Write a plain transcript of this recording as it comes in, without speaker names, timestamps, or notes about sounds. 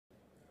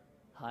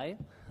Hi,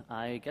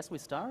 I guess we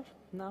start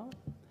now.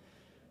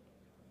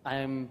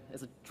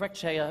 As a track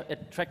chair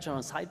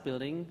on site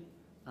building,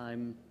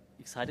 I'm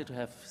excited to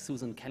have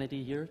Susan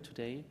Kennedy here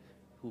today,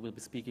 who will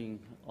be speaking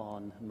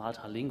on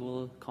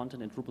multilingual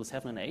content in Drupal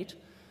 7 and 8.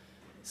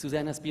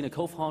 Suzanne has been a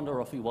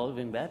co-founder of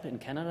Evolving Web in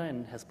Canada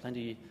and has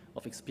plenty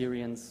of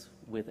experience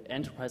with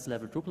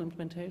enterprise-level Drupal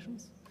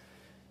implementations.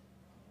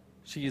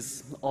 She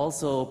is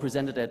also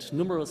presented at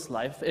numerous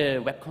live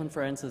web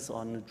conferences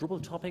on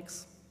Drupal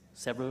topics,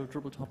 several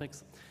Drupal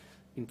topics,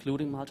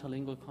 including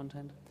multilingual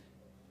content.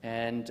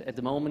 And at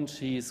the moment,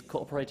 she is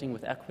cooperating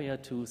with Acquia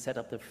to set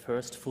up the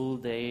first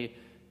full-day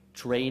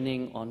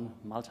training on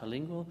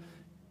multilingual.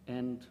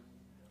 And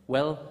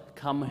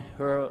welcome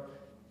her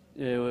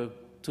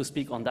to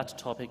speak on that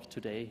topic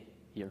today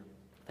here.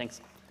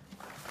 Thanks.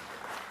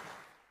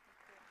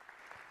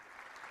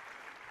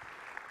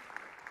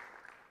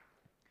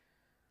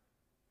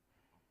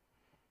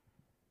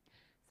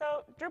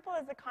 So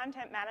Drupal is a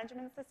content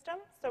management system.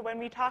 So when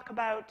we talk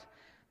about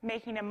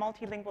making a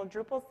multilingual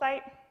Drupal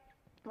site,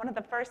 one of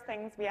the first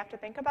things we have to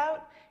think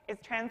about is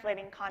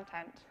translating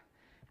content.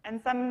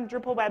 And some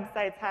Drupal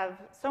websites have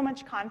so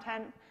much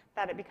content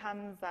that it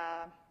becomes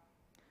a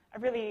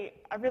really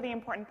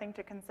important thing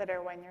to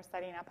consider when you're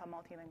setting up a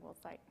multilingual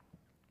site.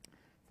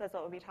 So that's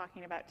what we'll be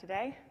talking about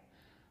today.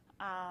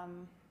 I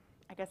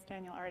guess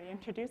Daniel already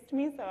introduced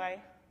me, so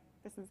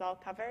this is all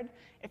covered.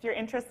 If you're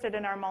interested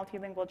in our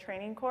multilingual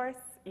training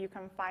course, you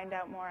can find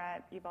out more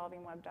at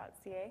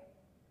evolvingweb.ca.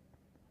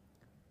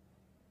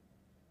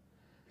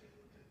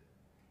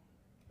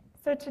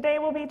 So today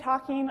we'll be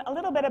talking a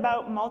little bit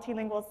about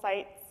multilingual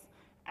sites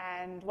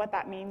and what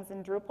that means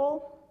in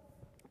Drupal.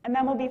 And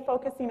then we'll be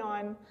focusing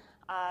on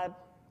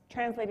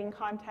translating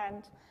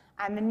content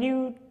and the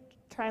new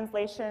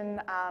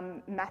translation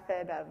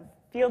method of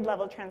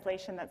field-level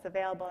translation that's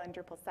available in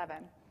Drupal 7.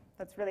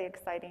 That's really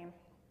exciting,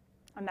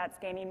 and that's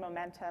gaining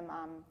momentum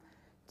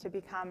to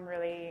become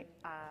really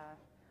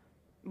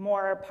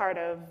more part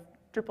of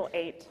Drupal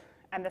 8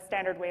 and the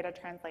standard way to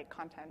translate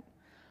content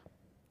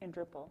in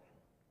Drupal.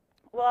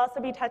 We'll also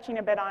be touching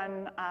a bit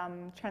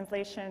on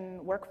translation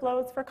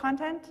workflows for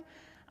content.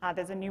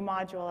 There's a new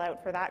module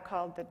out for that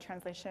called the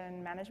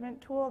Translation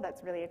Management Tool.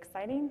 That's really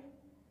exciting.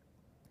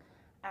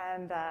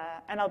 And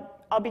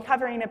I'll be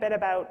covering a bit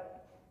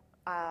about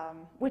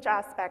which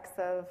aspects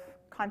of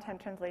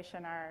content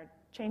translation are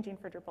changing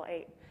for Drupal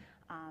 8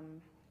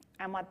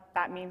 and what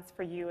that means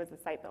for you as a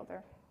site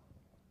builder.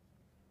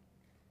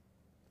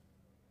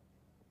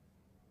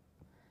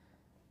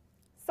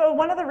 So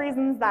one of the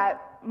reasons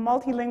that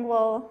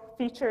multilingual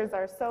features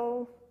are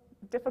so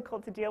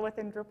difficult to deal with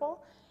in Drupal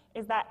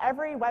is that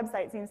every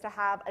website seems to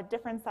have a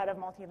different set of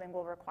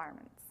multilingual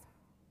requirements.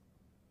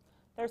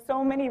 There's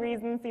so many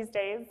reasons these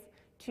days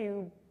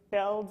to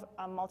build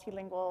a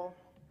multilingual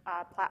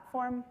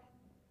platform.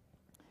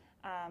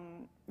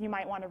 You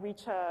might want to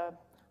reach a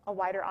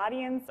wider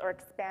audience or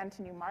expand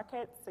to new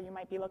markets, so you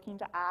might be looking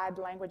to add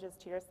languages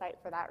to your site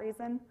for that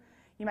reason.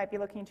 You might be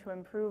looking to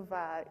improve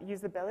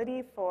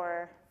usability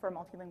for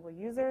multilingual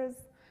users.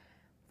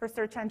 For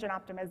search engine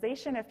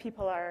optimization, if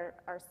people are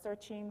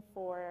searching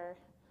for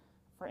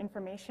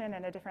information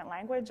in a different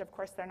language, of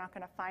course they're not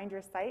going to find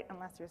your site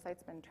unless your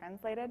site's been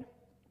translated.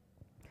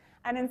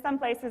 And in some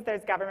places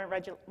there's government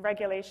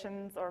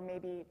regulations or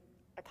maybe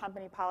a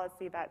company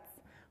policy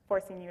that's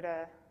forcing you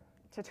to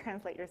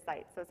translate your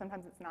site. So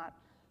sometimes it's not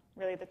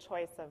really the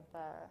choice of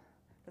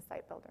the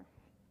site builder.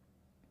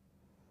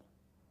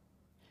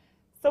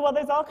 So while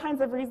there's all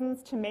kinds of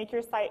reasons to make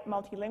your site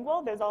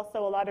multilingual, there's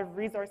also a lot of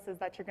resources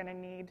that you're going to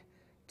need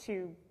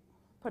to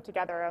put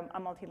together a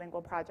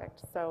multilingual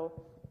project. So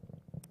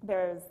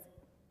there's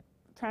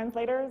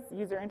translators,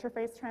 user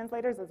interface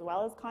translators, as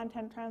well as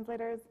content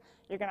translators.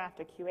 You're going to have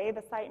to QA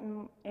the site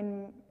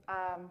in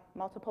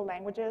multiple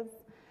languages.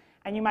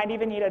 And you might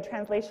even need a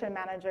translation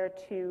manager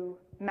to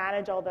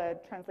manage all the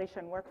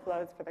translation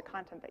workflows for the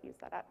content that you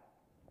set up.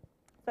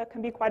 So it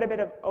can be quite a bit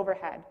of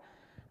overhead.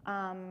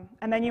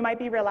 And then you might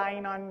be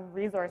relying on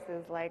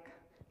resources like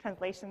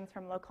translations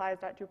from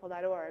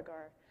localize.drupal.org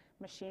or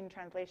machine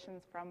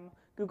translations from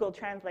Google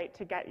Translate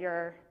to get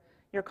your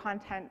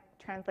content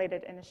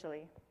translated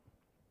initially.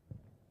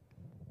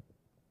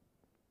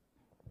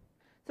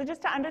 So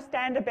just to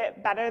understand a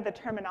bit better the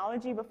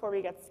terminology before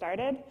we get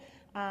started,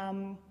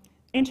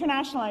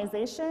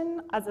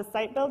 internationalization as a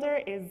site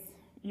builder is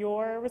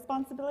your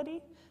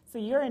responsibility. So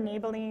you're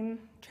enabling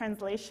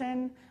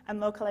translation and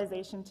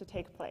localization to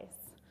take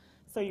place.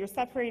 So you're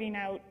separating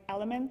out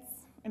elements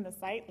in the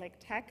site like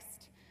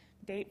text,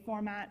 date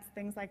formats,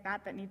 things like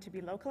that that need to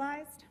be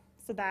localized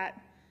so that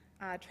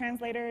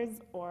translators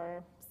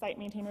or site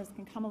maintainers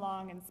can come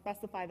along and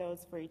specify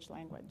those for each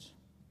language.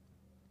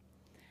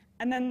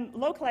 And then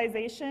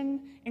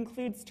localization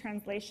includes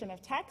translation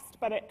of text,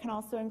 but it can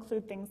also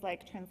include things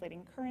like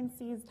translating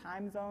currencies,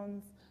 time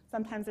zones.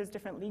 Sometimes there's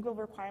different legal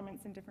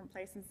requirements in different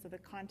places, so the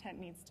content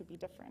needs to be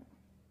different.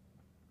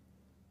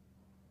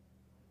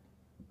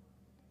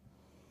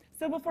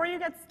 So before you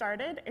get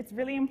started, it's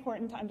really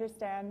important to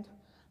understand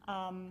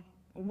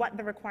what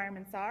the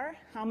requirements are,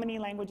 how many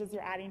languages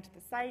you're adding to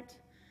the site.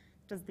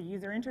 Does the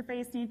user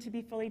interface need to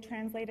be fully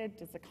translated?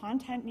 Does the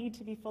content need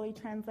to be fully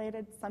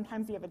translated?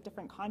 Sometimes you have a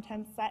different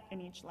content set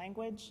in each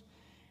language.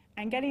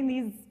 And getting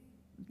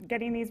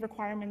these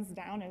requirements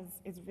down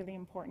is really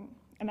important.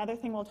 Another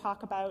thing we'll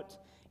talk about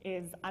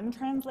is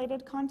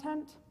untranslated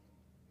content.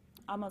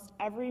 Almost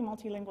every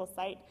multilingual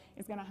site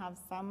is going to have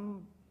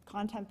some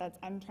content that's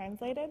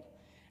untranslated.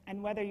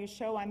 And whether you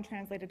show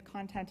untranslated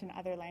content in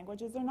other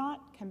languages or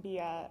not can be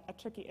a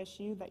tricky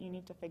issue that you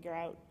need to figure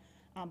out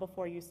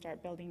before you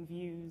start building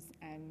views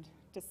and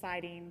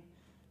deciding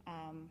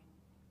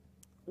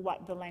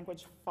what the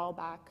language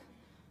fallback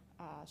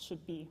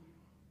should be.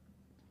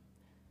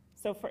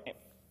 So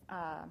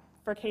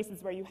for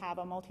cases where you have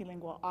a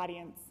multilingual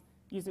audience,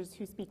 users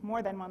who speak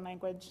more than one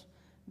language,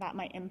 that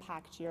might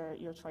impact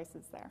your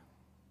choices there.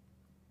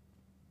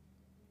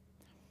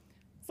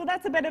 So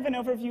that's a bit of an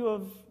overview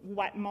of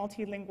what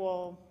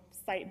multilingual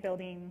site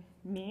building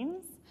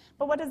means.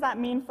 But what does that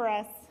mean for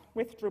us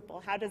with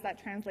Drupal? How does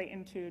that translate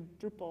into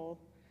Drupal,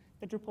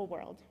 the Drupal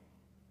world?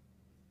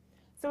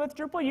 So with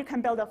Drupal, you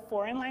can build a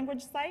foreign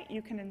language site.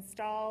 You can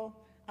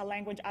install a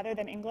language other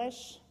than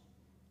English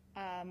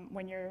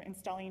when you're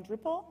installing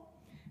Drupal.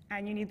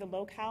 And you need the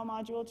locale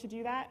module to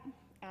do that.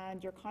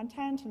 And your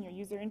content and your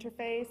user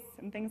interface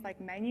and things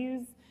like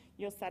menus,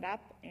 you'll set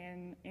up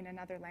in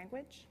another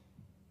language.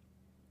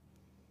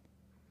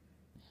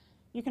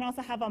 You can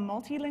also have a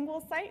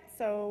multilingual site,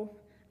 so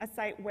a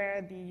site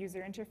where the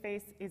user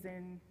interface is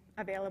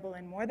available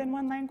in more than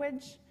one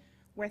language,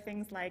 where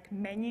things like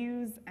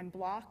menus and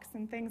blocks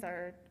and things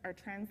are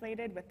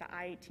translated with the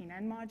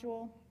I18N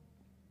module.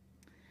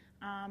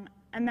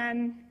 And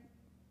then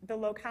the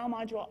locale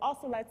module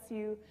also lets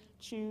you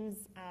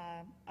choose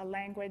a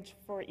language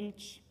for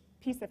each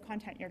piece of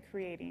content you're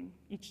creating,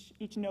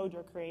 each node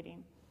you're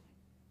creating.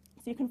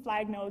 So you can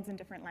flag nodes in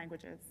different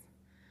languages.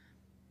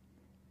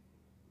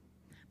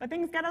 But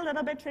things get a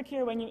little bit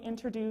trickier when you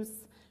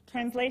introduce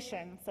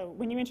translation. So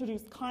when you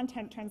introduce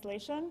content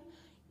translation,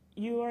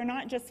 you are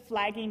not just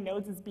flagging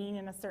nodes as being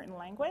in a certain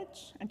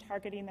language and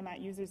targeting them at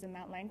users in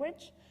that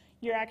language.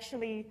 You're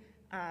actually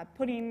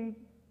putting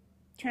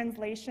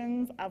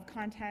translations of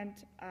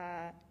content,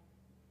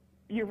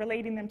 you're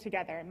relating them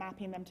together,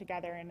 mapping them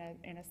together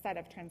in a set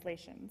of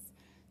translations,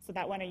 so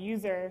that when a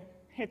user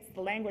hits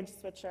the language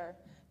switcher,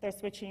 they're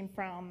switching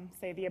from,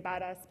 say, the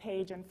About Us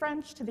page in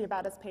French to the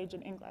About Us page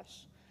in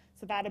English.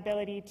 So that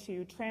ability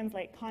to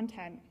translate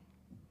content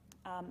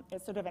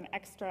is sort of an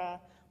extra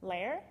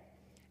layer.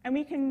 And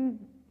we can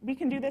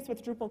do this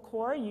with Drupal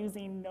core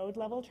using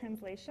node-level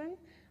translation,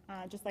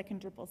 just like in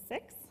Drupal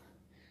 6.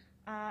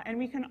 And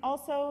we can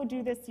also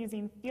do this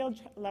using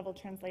field-level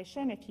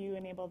translation if you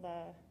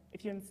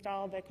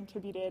install the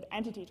contributed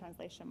entity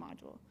translation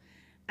module.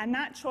 And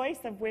that choice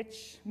of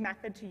which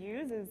method to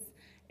use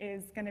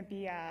is going to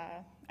be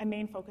a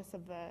main focus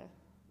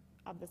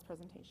of this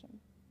presentation.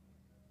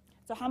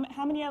 So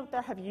how many out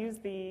there have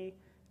used the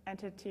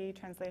entity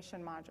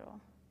translation module?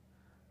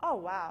 Oh,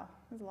 wow,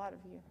 there's a lot of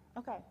you.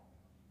 Okay,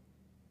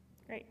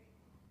 great.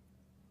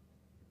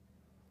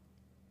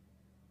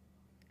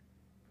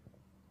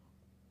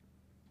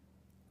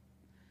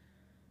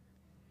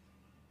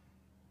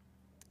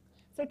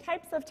 So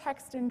types of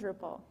text in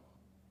Drupal.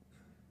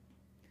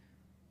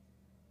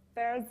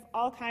 There's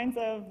all kinds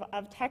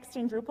of text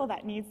in Drupal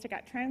that needs to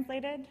get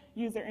translated.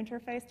 User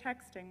interface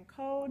text in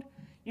code,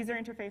 user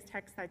interface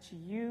text that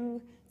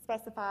you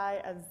specify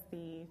as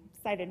the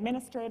site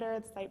administrator,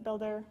 the site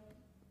builder.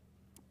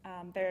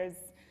 There's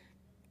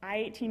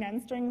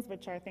I18N strings,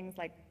 which are things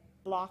like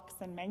blocks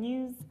and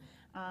menus.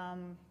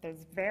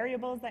 There's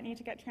variables that need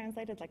to get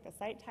translated, like the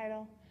site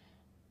title.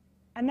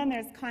 And then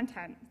there's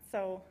content.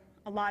 So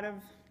a lot of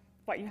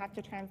what you have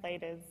to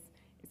translate is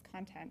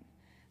content.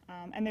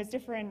 And there's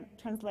different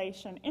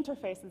translation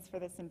interfaces for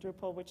this in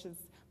Drupal, which is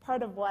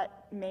part of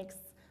what makes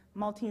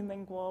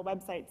multilingual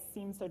websites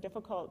seem so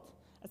difficult,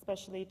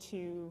 especially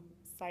to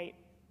site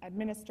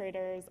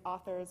administrators,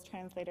 authors,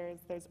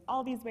 translators. There's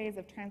all these ways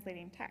of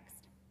translating text.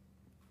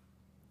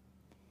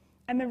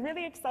 And the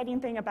really exciting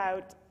thing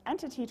about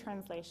entity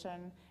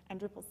translation and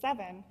Drupal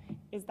 7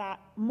 is that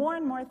more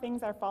and more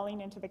things are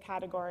falling into the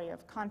category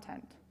of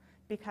content,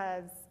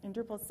 because in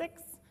Drupal 6,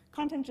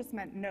 content just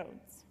meant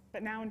nodes.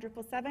 But now in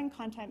Drupal 7,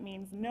 content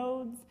means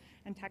nodes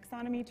and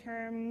taxonomy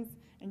terms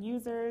and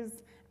users.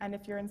 And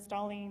if you're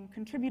installing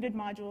contributed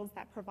modules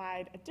that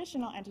provide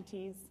additional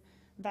entities,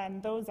 then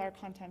those are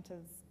content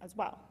as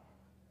well.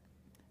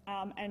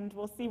 And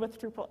we'll see with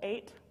Drupal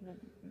 8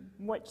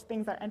 which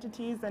things are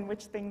entities and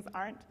which things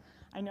aren't.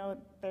 I know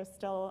there's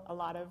still a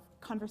lot of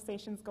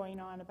conversations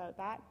going on about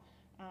that.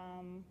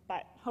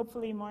 But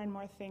hopefully more and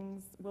more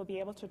things we'll be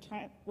able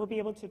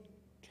to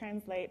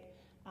translate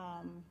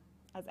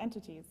as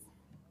entities.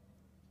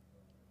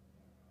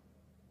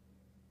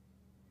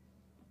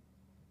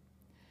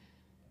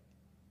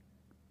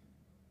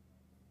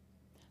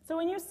 So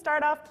when you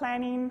start off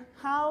planning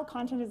how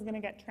content is going to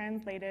get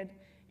translated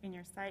in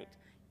your site,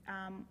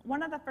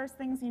 one of the first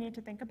things you need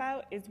to think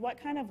about is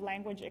what kind of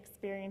language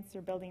experience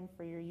you're building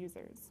for your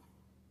users.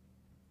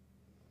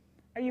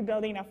 Are you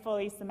building a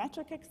fully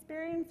symmetric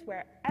experience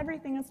where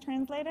everything is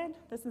translated?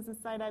 This is a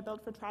site I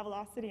built for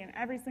Travelocity, and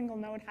every single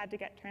node had to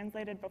get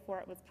translated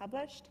before it was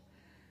published.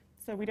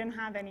 So we didn't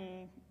have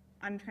any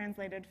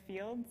untranslated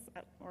fields,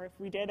 or if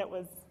we did, it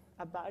was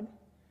a bug.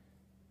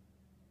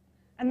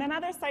 And then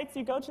other sites,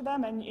 you go to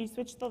them and you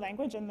switch the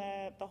language, and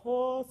the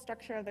whole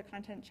structure of the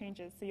content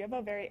changes. So you have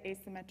a very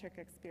asymmetric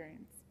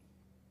experience.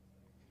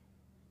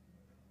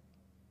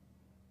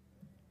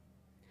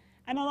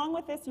 And along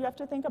with this, you have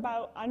to think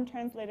about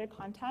untranslated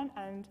content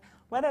and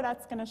whether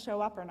that's going to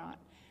show up or not.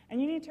 And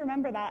you need to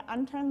remember that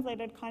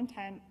untranslated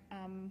content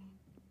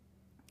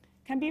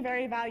can be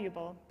very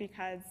valuable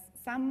because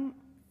some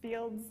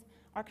fields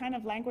are kind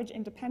of language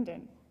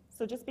independent.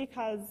 So just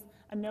because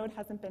a node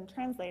hasn't been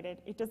translated,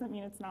 it doesn't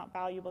mean it's not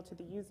valuable to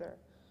the user.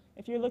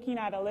 If you're looking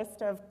at a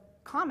list of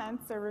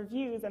comments or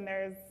reviews and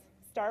there's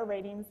star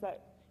ratings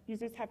that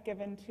users have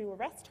given to a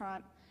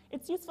restaurant,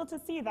 it's useful to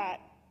see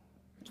that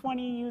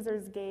 20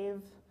 users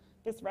gave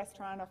this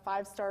restaurant a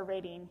 5-star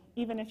rating,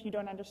 even if you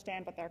don't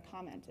understand what their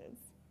comment is.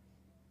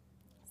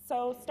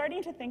 So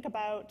starting to think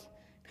about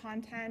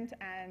content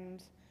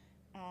and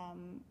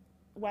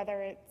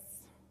whether it's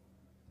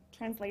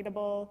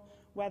translatable,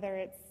 whether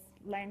it's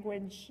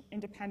language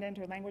independent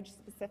or language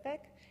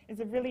specific, is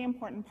a really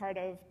important part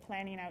of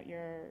planning out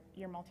your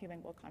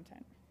multilingual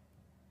content.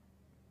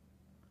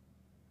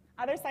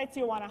 Other sites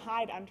you'll want to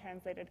hide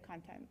untranslated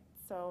content.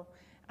 So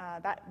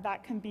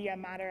that can be a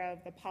matter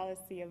of the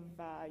policy of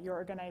your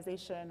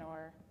organization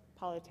or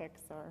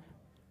politics or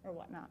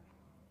whatnot.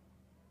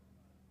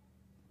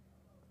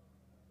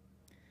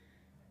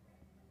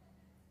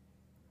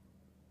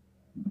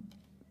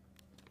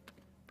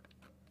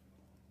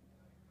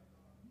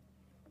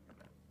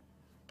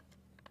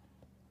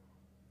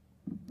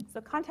 So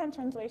content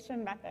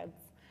translation methods.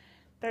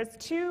 There's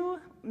 2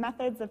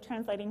 methods of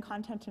translating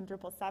content in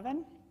Drupal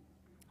 7,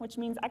 which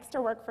means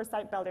extra work for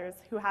site builders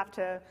who have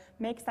to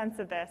make sense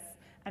of this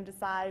and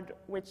decide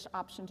which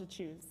option to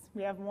choose.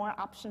 We have more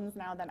options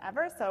now than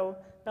ever, so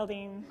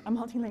building a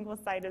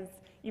multilingual site is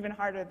even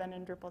harder than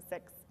in Drupal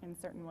 6 in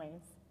certain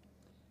ways.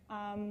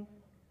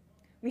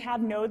 We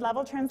have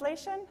node-level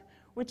translation,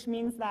 which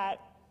means that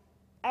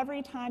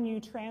every time you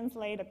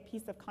translate a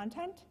piece of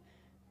content,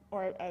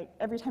 or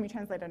every time you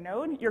translate a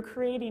node, you're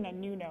creating a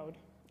new node.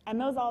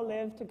 And those all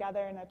live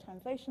together in a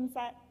translation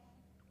set,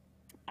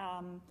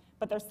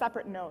 but they're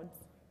separate nodes.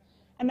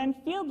 And then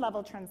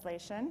field-level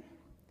translation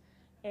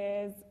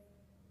is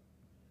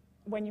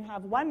when you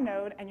have one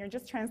node and you're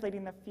just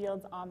translating the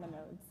fields on the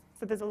nodes.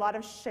 So there's a lot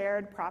of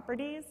shared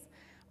properties,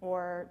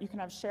 or you can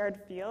have shared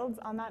fields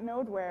on that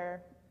node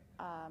where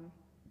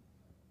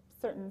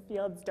certain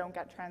fields don't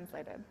get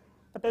translated.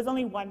 But there's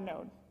only one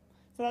node.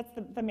 So that's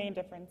the main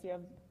difference. You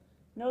have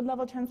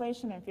node-level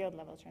translation and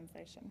field-level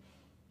translation.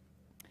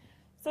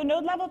 So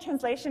node-level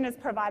translation is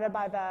provided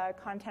by the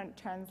content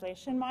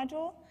translation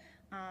module.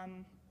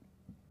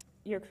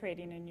 You're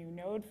creating a new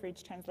node for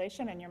each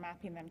translation, and you're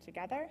mapping them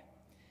together.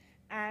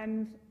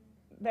 And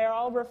they're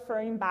all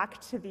referring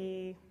back to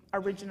the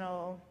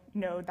original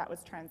node that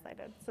was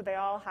translated. So they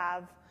all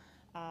have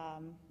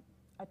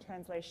a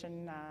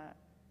translation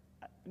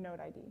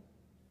node ID.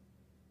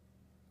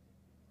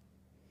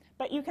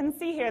 But you can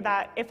see here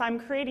that if I'm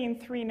creating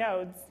 3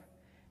 nodes,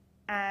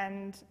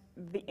 and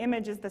the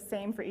image is the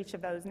same for each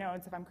of those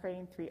nodes, if I'm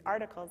creating 3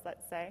 articles,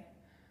 let's say,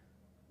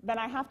 then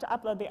I have to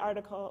upload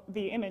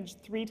the image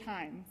 3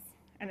 times,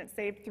 and it's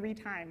saved 3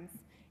 times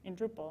in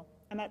Drupal.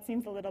 And that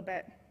seems a little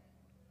bit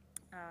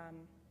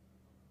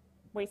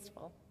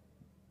wasteful.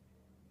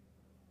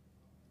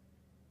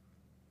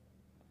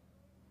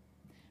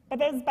 But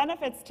there's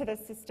benefits to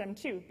this system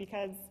too,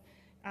 because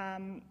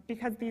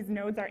these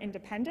nodes are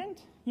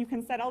independent, you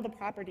can set all the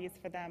properties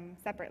for them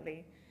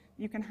separately.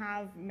 You can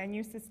have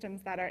menu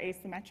systems that are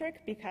asymmetric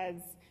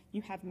because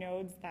you have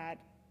nodes that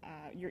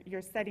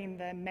you're setting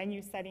the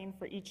menu setting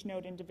for each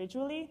node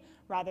individually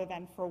rather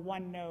than for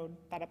one node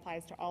that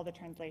applies to all the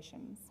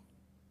translations.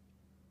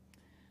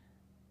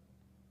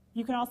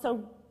 You can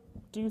also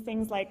do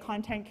things like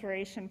content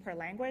curation per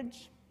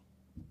language.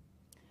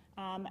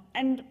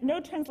 And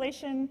node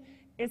translation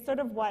is sort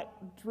of what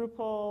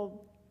Drupal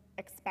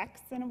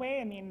expects in a way.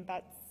 I mean,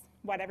 that's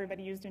what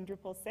everybody used in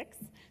Drupal 6.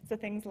 So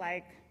things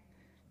like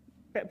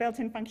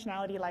built-in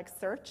functionality like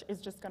search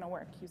is just going to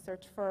work. You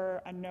search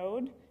for a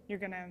node, you're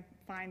going to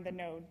find the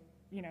node,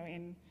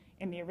 in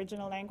the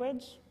original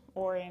language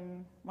or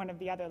in one of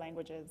the other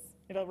languages.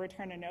 It'll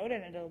return a node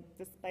and it'll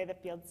display the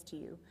fields to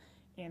you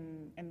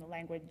in the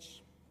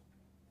language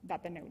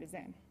that the node is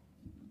in.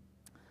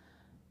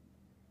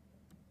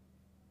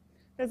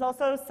 There's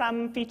also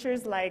some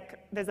features like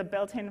there's a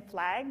built-in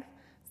flag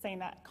saying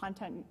that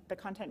the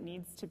content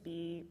needs to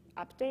be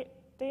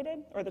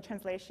updated, or the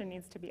translation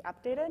needs to be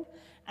updated,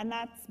 and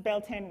that's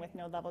built in with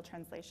node-level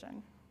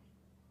translation.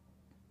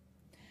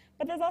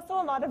 But there's also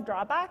a lot of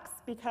drawbacks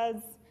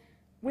because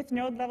with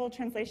node-level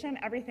translation,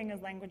 everything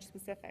is language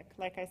specific.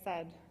 Like I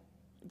said,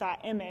 that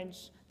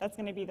image that's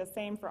going to be the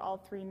same for all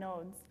 3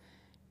 nodes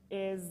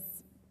is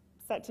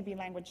set to be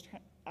language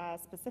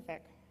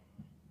specific.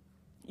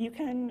 You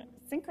can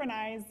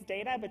synchronize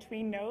data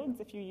between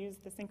nodes if you use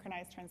the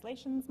synchronized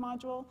translations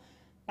module,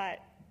 but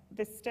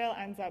this still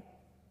ends up,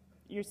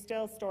 you're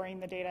still storing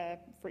the data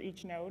for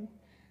each node.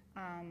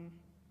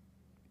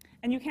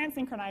 And you can't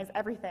synchronize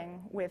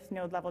everything with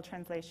node-level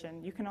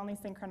translation. You can only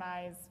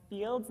synchronize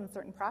fields and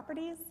certain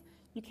properties.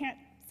 You can't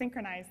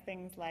synchronize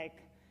things like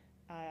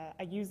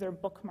a user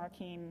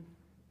bookmarking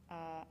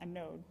a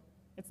node.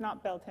 It's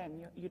not built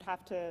in. You'd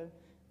have to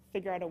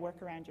figure out a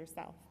workaround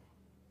yourself.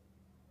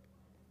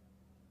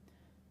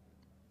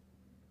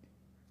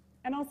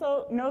 And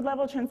also,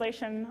 node-level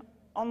translation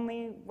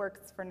only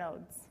works for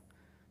nodes.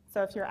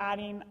 So if you're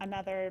adding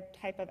another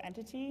type of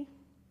entity,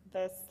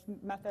 this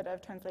method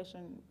of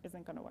translation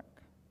isn't going to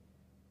work.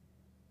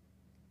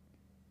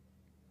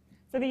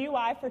 So the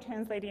UI for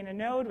translating a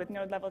node with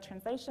node-level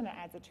translation, it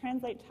adds a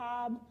translate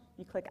tab.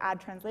 You click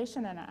add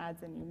translation, and it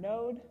adds a new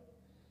node.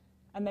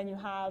 And then you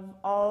have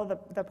all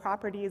the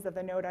properties of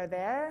the node are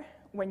there.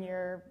 When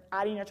you're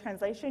adding a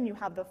translation, you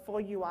have the full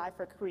UI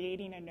for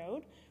creating a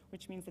node,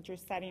 which means that you're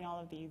setting all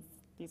of these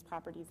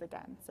properties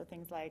again. So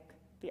things like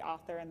the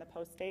author and the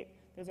post date,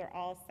 those are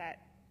all set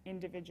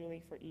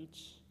individually for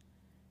each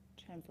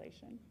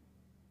translation.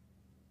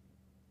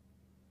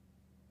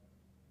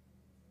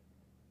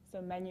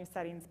 So menu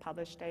settings,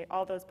 publish date,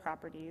 all those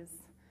properties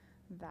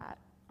that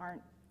are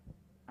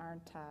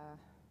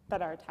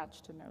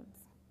attached to nodes,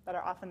 that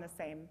are often the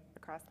same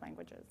across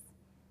languages.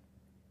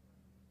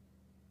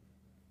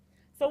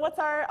 So what's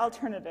our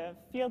alternative?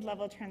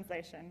 Field-level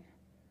translation.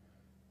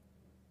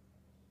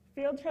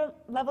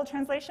 Field-level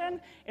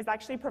translation is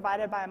actually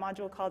provided by a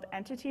module called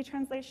entity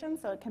translation,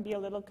 so it can be a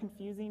little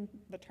confusing,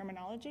 the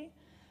terminology.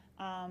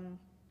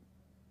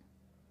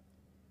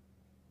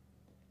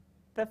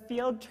 The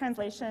field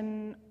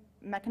translation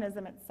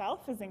mechanism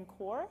itself is in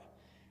core,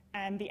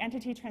 and the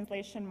entity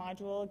translation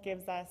module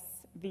gives us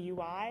the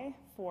UI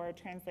for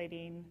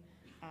translating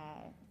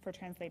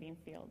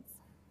fields.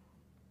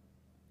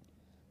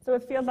 So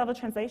with field-level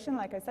translation,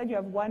 like I said, you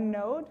have one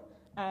node,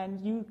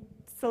 and you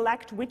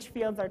select which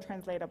fields are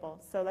translatable.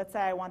 So let's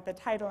say I want the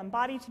title and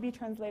body to be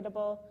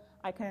translatable.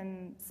 I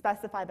can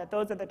specify that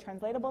those are the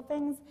translatable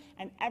things,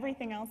 and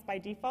everything else by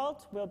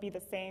default will be the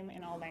same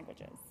in all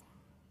languages.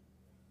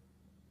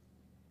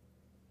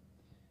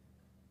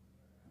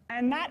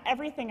 And that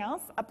everything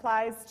else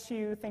applies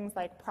to things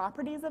like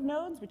properties of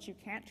nodes, which you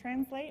can't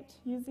translate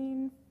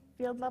using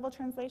field-level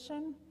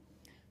translation.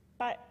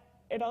 But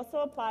it also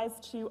applies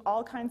to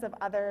all kinds of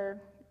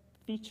other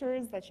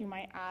features that you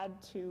might add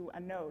to a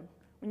node.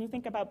 When you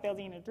think about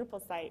building a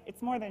Drupal site,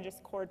 it's more than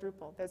just core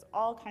Drupal. There's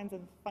all kinds of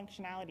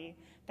functionality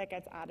that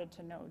gets added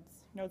to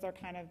nodes. Nodes are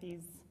kind of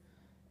these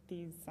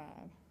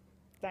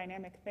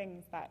dynamic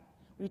things that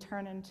we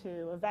turn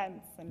into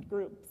events and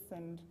groups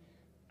and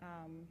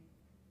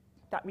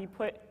that we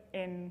put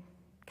in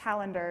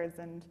calendars,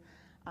 and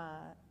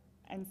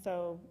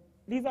so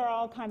these are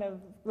all kind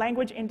of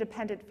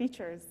language-independent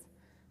features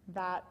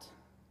that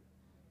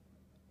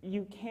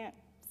you can't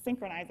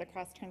synchronize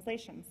across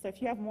translations. So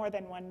if you have more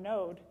than one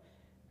node,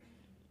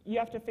 you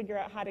have to figure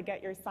out how to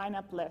get your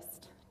sign-up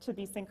list to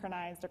be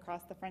synchronized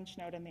across the French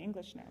node and the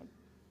English node.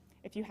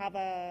 If you have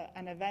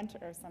an event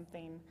or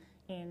something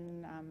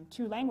in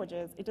 2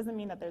 languages, it doesn't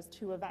mean that there's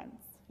 2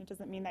 events. It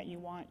doesn't mean that you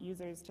want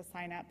users to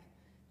sign up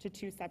to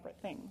 2 separate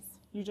things.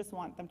 You just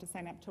want them to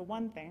sign up to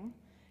one thing,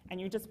 and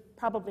you just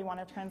probably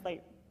want to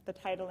translate the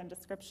title and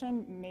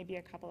description, maybe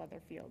a couple other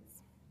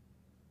fields.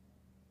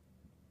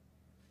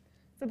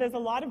 So there's a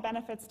lot of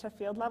benefits to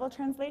field-level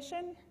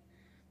translation.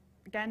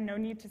 Again, no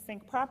need to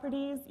sync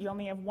properties. You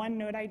only have one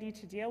node ID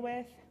to deal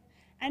with,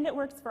 and it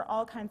works for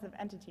all kinds of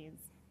entities.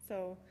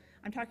 So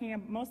I'm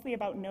talking mostly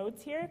about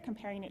nodes here,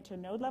 comparing it to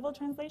node-level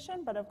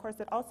translation, but of course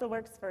it also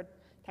works for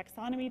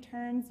taxonomy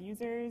terms,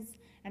 users,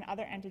 and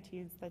other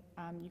entities that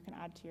you can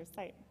add to your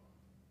site.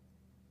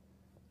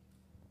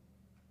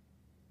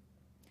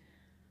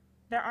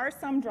 There are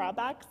some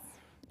drawbacks.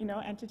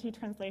 Entity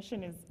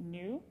translation is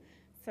new,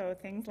 so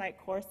things like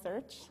core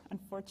search,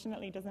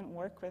 unfortunately, doesn't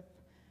work with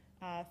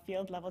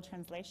field-level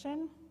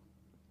translation.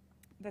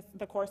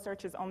 The core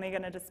search is only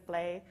going to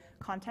display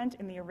content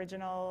in the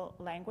original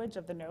language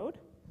of the node.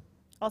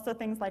 Also,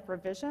 things like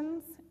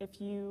revisions.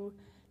 If you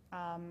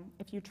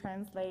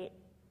translate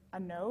a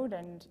node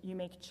and you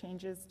make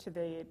changes to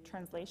the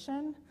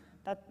translation,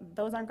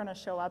 those aren't going to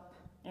show up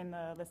in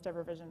the list of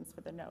revisions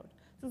for the node.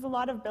 So there's a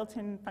lot of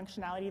built-in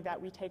functionality that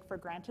we take for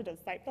granted as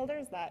site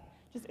builders that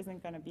just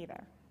isn't going to be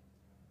there.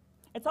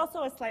 It's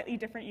also a slightly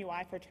different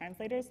UI for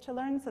translators to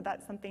learn, so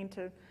that's something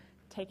to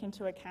take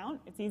into account.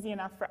 It's easy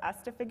enough for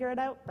us to figure it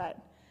out, but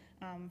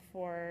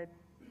for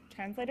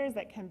translators,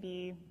 that can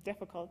be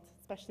difficult,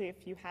 especially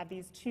if you have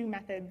these 2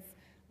 methods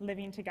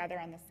living together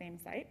on the same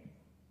site.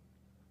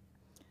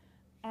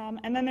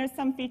 And then there's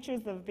some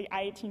features of the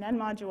I18N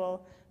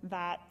module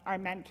that are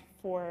meant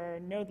for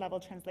node-level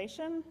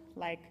translation,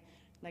 like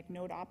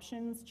node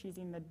options,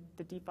 choosing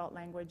the default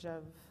language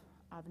of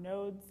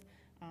nodes.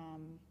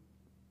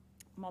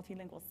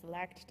 Multilingual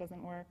select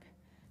doesn't work,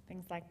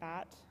 things like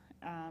that.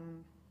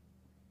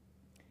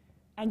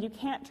 And you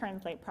can't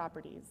translate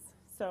properties.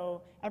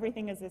 So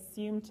everything is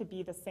assumed to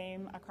be the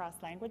same across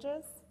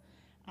languages.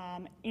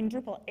 In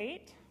Drupal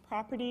 8,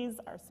 properties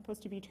are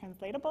supposed to be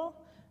translatable.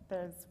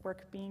 There's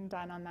work being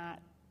done on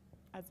that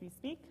as we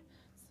speak.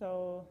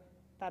 So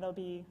that'll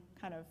be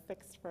kind of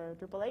fixed for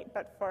Drupal 8.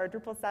 But for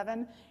Drupal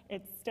 7,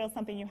 it's still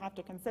something you have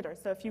to consider.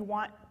 So if you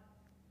want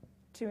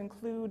to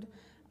include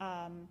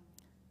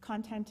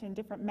content in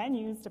different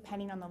menus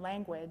depending on the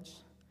language,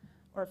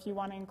 or if you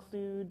want to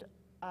include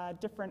a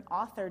different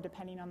author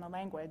depending on the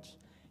language,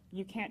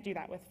 you can't do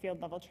that with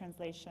field level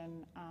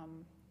translation,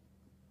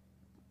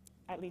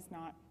 at least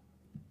not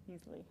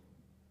easily.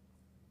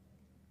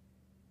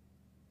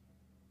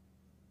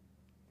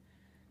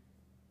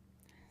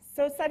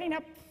 So setting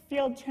up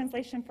field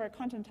translation for a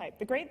content type.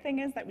 The great thing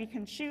is that we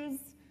can choose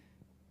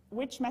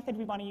which method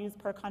we want to use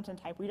per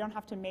content type. We don't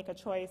have to make a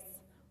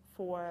choice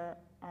for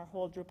our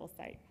whole Drupal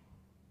site.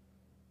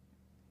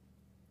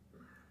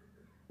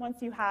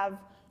 Once you have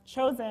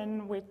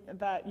chosen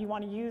that you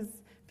want to use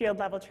field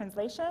level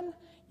translation,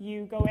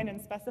 you go in and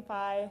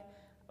specify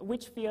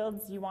which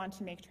fields you want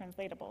to make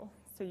translatable.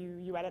 So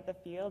you edit the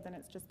field, and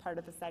it's just part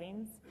of the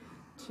settings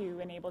to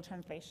enable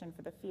translation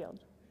for the field.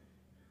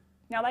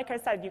 Now, like I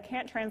said, you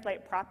can't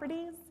translate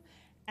properties,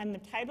 and the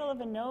title of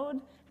a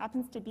node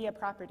happens to be a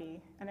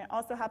property, and it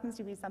also happens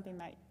to be something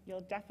that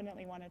you'll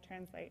definitely want to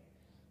translate.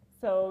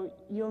 So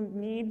you'll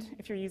need,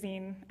 if you're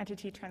using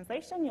entity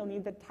translation, you'll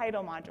need the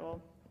title module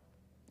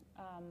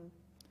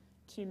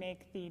to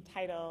make the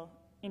title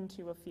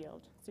into a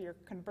field. So you're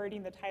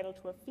converting the title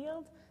to a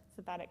field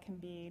so that it can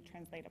be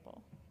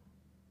translatable.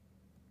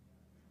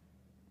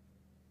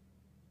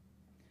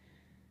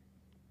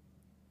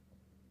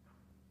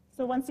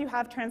 So once you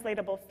have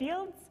translatable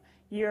fields,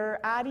 you're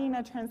adding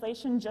a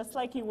translation just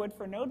like you would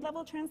for node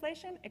level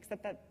translation,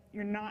 except that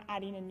you're not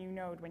adding a new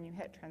node when you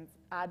hit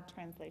add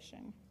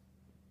translation.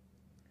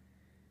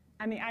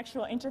 And the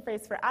actual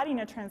interface for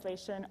adding a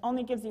translation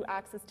only gives you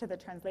access to the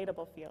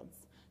translatable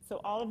fields. So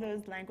all of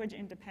those language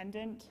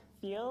independent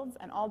fields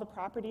and all the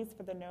properties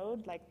for the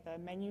node, like the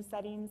menu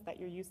settings that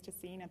you're used to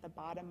seeing at the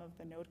bottom of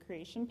the node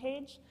creation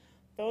page,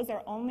 those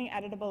are only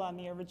editable on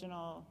the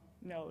original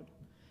node.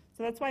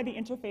 So that's why the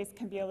interface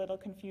can be a little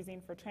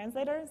confusing for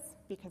translators,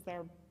 because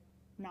they're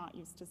not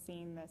used to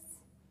seeing this,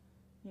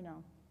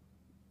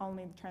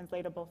 only the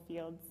translatable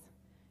fields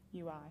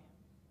UI.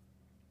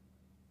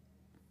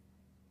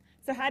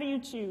 So how do you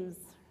choose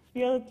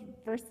field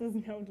versus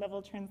node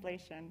level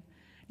translation?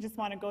 I just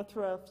want to go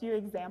through a few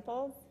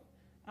examples.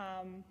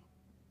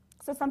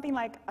 So something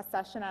like a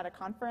session at a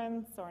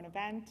conference or an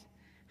event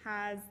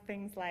has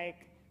things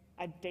like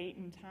a date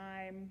and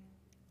time,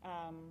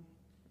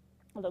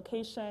 a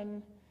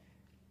location.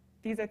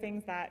 These are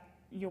things that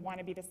you'll want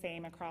to be the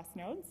same across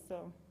nodes.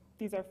 So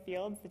these are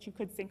fields that you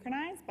could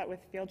synchronize, but with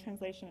field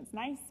translation it's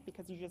nice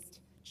because you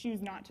just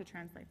choose not to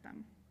translate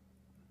them.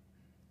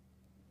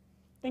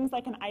 Things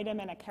like an item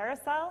and a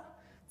carousel.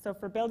 So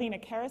for building a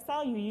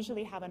carousel, you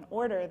usually have an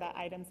order that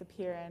items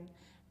appear in,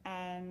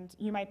 and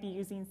you might be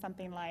using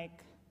something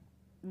like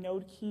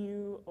node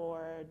queue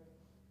or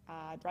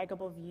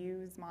draggable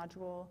views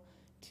module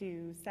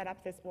to set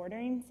up this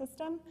ordering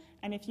system.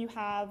 And if you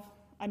have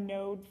a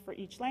node for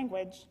each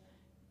language,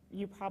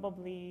 you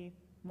probably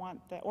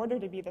want the order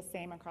to be the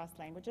same across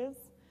languages.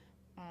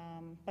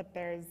 But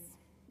there's,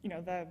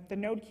 the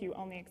node queue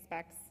only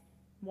expects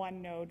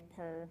one node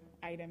per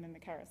item in the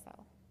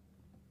carousel.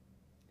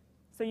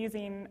 So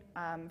using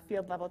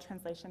field level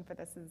translation for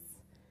this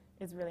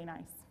is really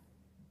nice.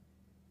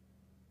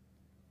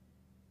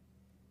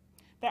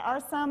 There are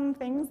some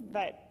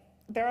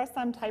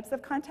types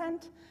of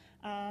content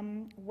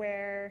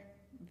where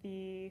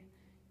the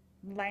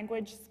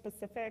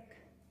language-specific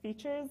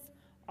features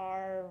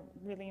are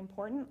really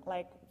important.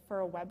 Like for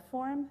a web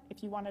form,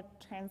 if you want to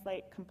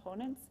translate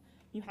components,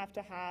 you have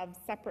to have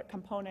separate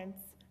components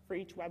for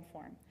each web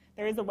form.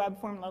 There is a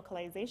web form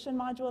localization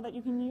module that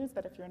you can use,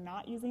 but if you're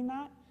not using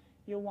that,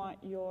 you'll want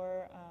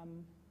your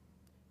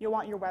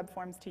web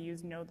forms to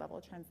use node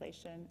level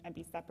translation and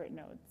be separate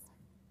nodes.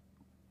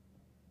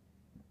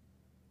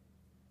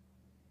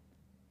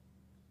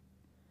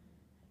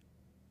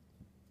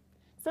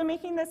 So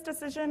making this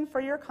decision for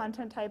your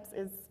content types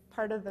is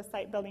part of the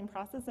site building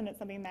process, and it's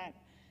something that,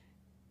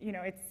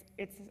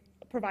 it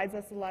provides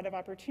us a lot of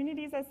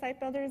opportunities as site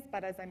builders,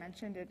 but as I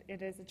mentioned,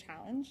 it is a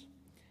challenge.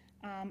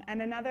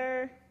 And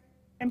another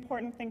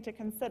important thing to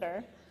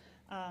consider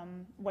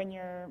when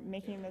you're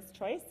making this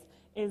choice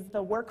is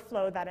the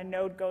workflow that a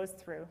node goes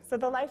through. So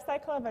the life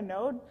cycle of a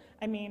node,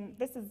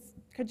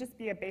 could just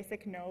be a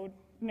basic node.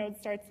 Node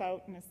starts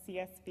out in a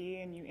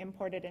CSV and you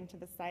import it into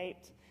the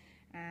site,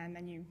 and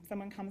then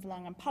someone comes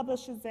along and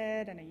publishes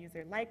it, and a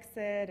user likes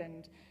it,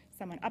 and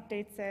someone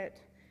updates it.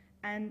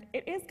 And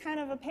it is kind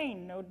of a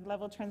pain, node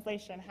level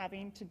translation,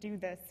 having to do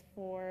this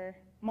for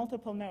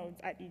multiple nodes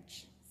at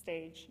each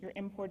stage. You're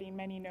importing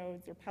many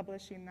nodes, you're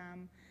publishing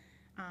them.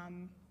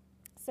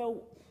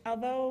 So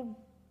although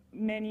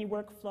many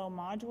workflow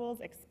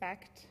modules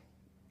expect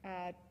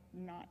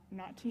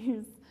not to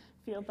use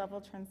field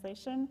level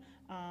translation.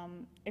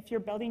 If you're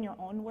building your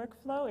own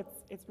workflow,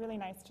 it's really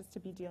nice just to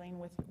be dealing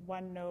with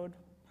one node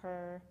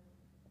per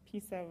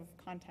piece of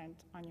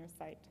content on your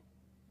site.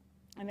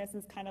 And this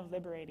is kind of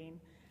liberating,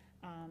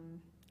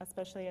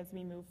 especially as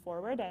we move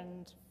forward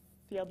and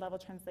field level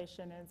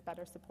translation is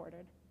better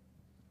supported.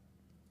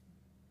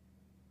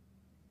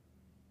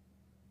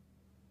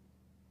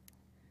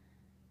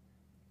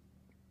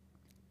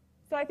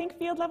 So I think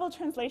field level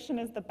translation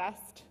is the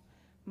best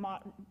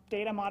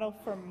data model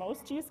for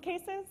most use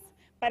cases,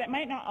 but it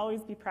might not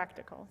always be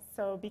practical.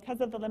 So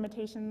because of the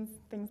limitations,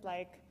 things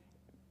like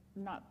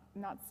there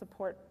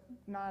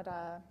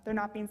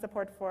not being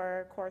support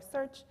for core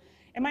search,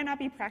 it might not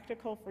be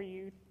practical for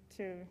you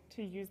to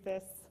use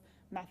this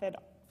method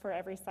for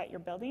every site you're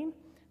building,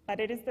 but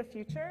it is the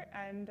future,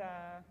 and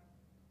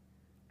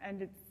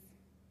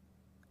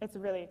it's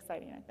really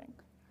exciting, I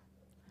think.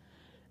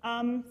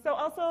 So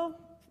also,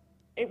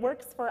 it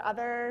works for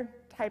other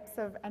types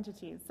of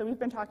entities. So we've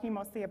been talking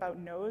mostly about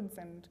nodes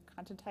and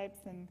content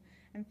types and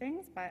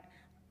things, but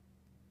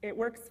it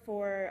works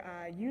for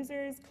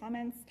users,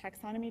 comments,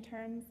 taxonomy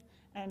terms,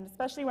 and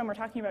especially when we're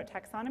talking about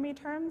taxonomy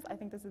terms, I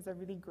think this is a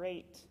really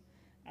great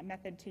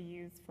method to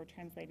use for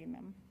translating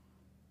them.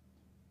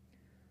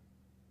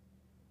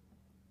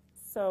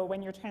 So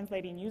when you're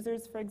translating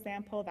users, for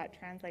example, that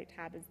translate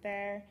tab is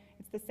there.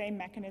 It's the same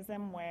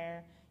mechanism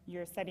where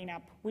you're setting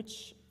up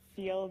which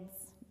fields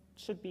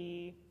should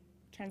be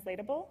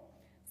translatable,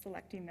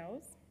 selecting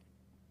those.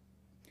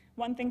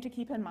 One thing to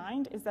keep in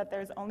mind is that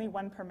there's only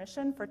one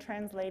permission for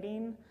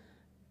translating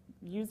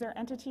user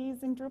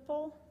entities in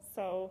Drupal.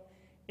 So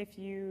if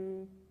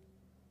you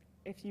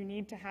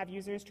need to have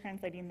users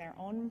translating their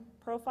own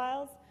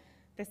profiles,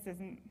 this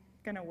isn't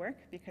going to work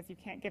because you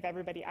can't give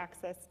everybody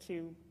access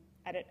to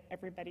edit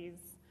everybody's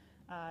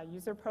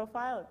user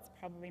profile. It's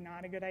probably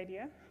not a good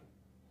idea.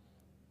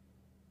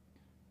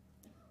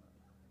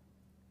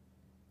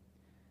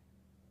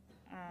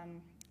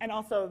 And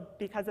also,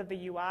 because of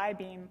the UI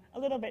being a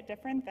little bit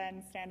different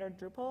than standard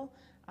Drupal,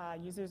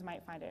 users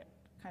might find it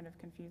kind of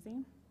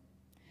confusing.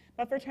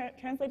 But for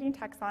translating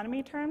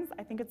taxonomy terms,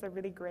 I think it's a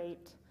really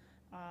great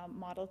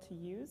model to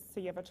use.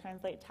 So you have a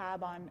translate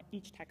tab on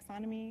each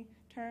taxonomy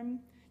term.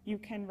 You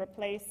can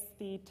replace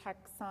the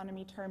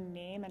taxonomy term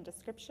name and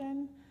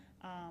description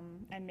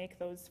and make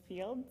those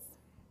fields,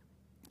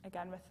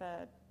 again with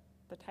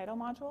the title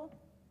module.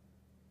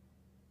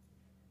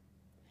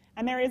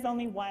 And there is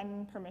only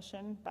one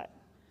permission, but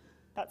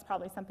that's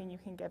probably something you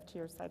can give to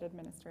your site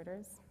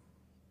administrators.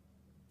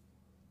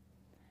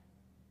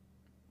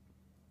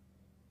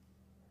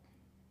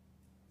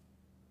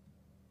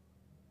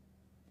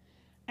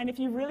 And if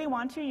you really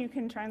want to, you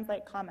can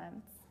translate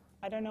comments.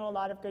 I don't know a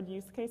lot of good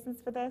use cases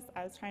for this.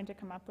 I was trying to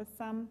come up with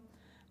some.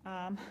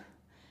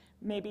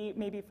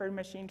 Maybe for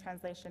machine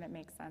translation it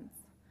makes sense,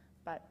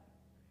 but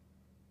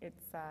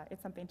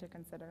it's something to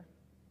consider.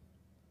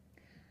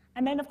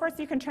 And then, of course,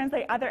 you can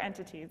translate other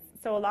entities.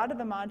 So a lot of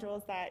the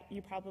modules that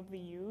you probably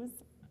use,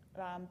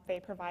 they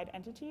provide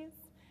entities.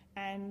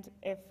 And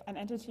if an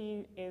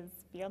entity is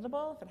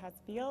fieldable, if it has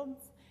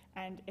fields,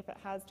 and if it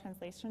has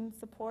translation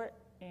support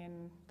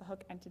in the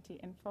hook entity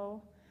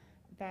info,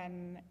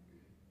 then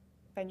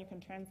you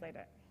can translate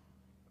it.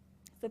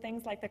 So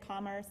things like the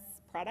commerce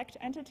product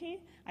entity,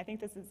 I think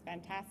this is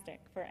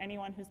fantastic for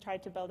anyone who's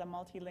tried to build a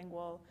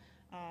multilingual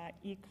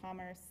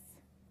e-commerce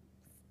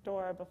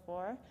store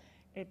before.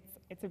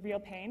 It's a real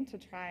pain to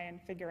try and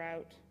figure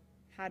out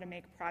how to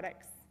make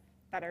products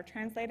that are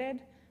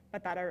translated,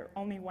 but that are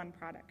only one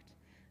product.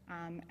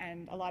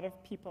 And a lot of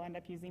people end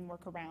up using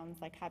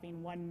workarounds like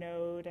having one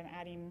node and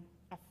adding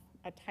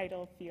a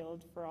title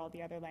field for all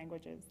the other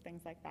languages,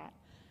 things like that.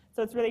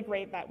 So it's really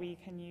great that we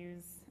can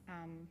use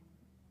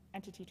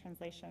entity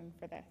translation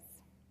for this.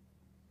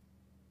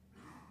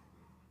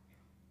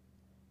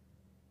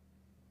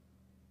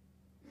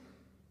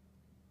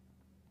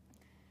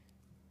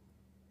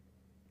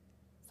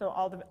 So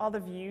all the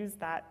views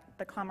that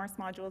the commerce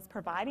module is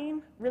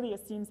providing really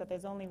assumes that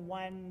there's only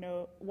one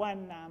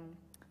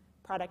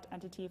product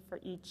entity for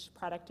each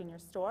product in your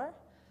store.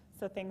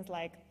 So things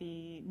like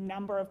the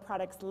number of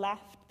products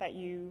left that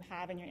you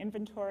have in your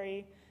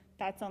inventory,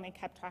 that's only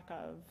kept track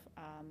of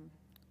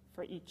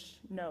for each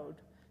node.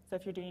 So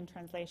if you're doing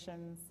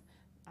translations,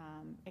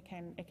 it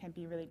can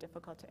be really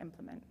difficult to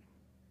implement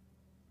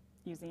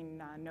using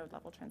node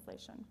level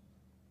translation.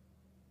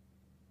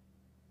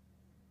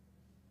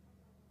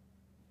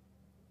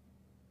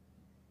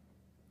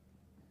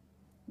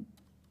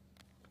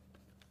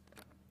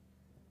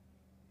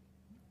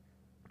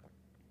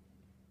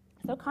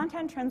 So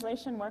content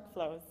translation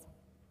workflows.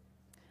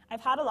 I've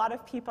had a lot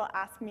of people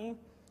ask me,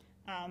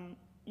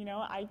 you know,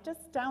 I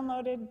just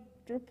downloaded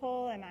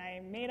Drupal and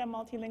I made a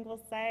multilingual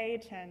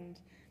site and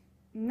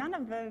none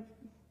of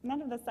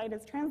the site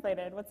is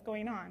translated. What's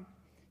going on?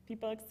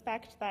 People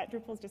expect that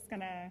Drupal's just going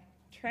to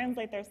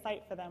translate their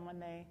site for them when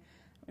they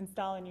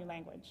install a new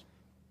language,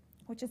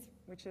 which is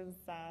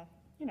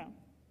you know,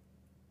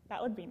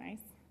 that would be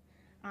nice.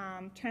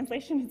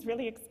 Translation is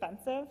really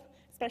expensive,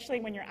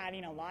 especially when you're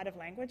adding a lot of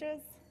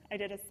languages. I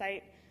did a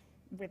site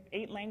with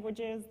 8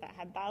 languages that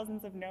had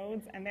thousands of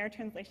nodes, and their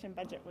translation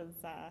budget was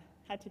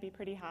had to be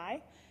pretty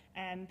high,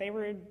 and they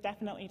were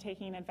definitely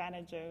taking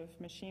advantage of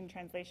machine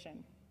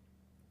translation.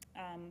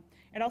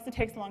 It also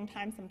takes a long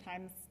time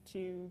sometimes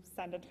to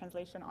send a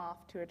translation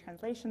off to a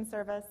translation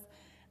service,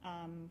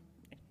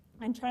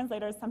 and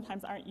translators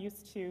sometimes aren't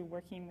used to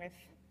working with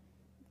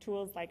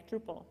tools like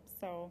Drupal,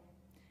 so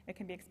it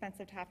can be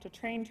expensive to have to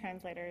train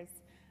translators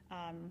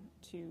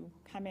to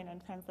come in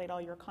and translate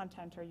all your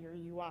content or your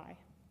UI.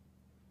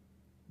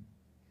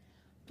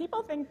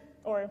 People think,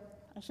 or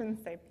I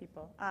shouldn't say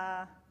people,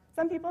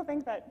 some people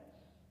think that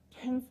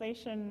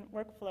translation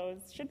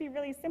workflows should be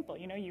really simple.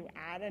 You know, you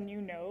add a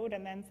new node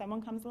and then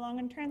someone comes along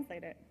and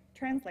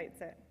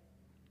translates it.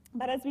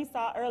 But as we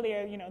saw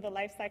earlier, you know, the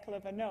life cycle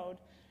of a node,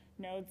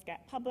 nodes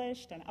get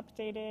published and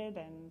updated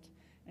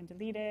and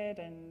deleted,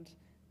 and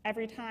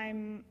every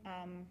time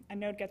a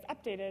node gets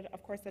updated,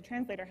 of course, the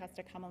translator has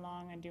to come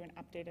along and do an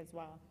update as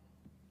well.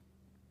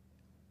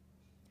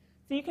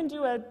 So you can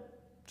do a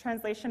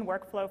translation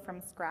workflow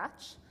from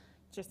scratch,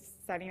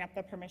 just setting up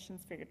the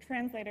permissions for your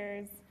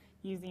translators,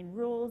 using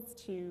rules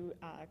to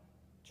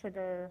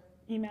trigger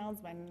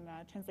emails when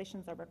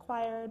translations are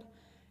required,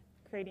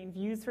 creating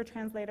views for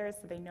translators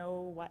so they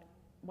know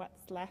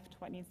what's left,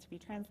 what needs to be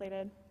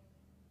translated.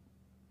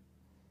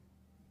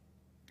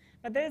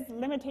 But there's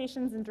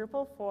limitations in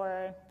Drupal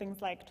for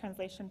things like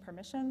translation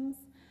permissions,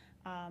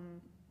 and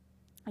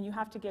you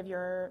have to give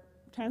your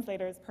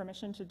translators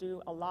permission to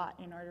do a lot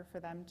in order for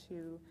them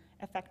to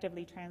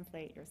effectively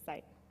translate your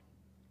site.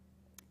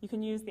 You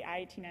can use the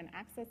I18N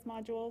access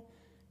module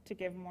to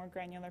give more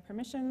granular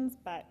permissions,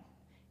 but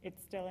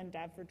it's still in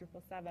dev for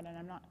Drupal 7, and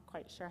I'm not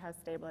quite sure how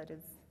stable it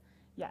is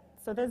yet.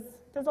 So there's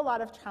a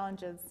lot of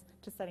challenges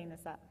to setting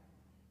this up.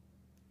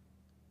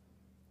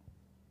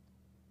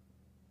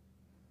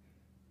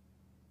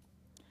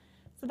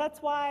 So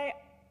that's why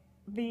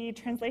the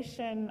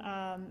translation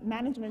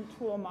management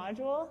tool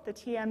module, the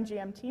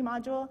TM-GMT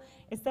module,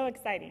 is so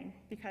exciting,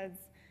 because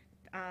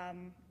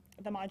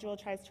the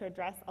module tries to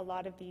address a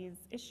lot of these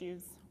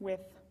issues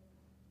with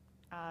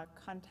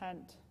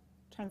content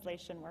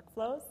translation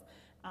workflows.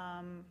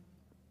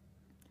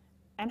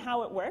 And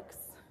how it works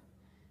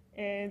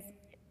is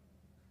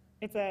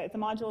it's a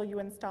module you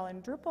install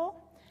in Drupal,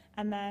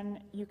 and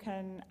then you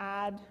can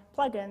add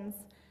plugins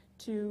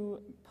to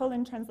pull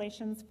in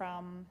translations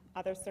from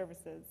other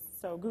services.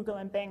 So Google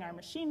and Bing are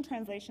machine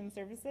translation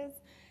services.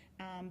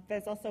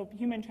 There's also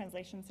human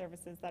translation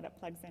services that it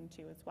plugs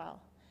into as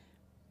well.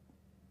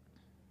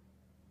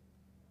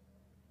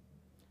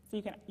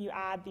 So you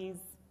add these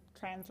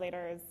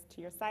translators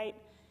to your site.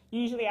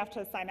 You usually have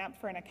to sign up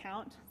for an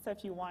account. So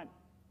if you want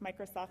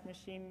Microsoft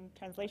Machine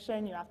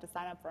Translation, you have to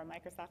sign up for a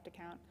Microsoft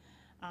account.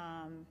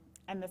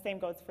 And the same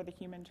goes for the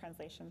human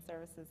translation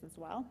services as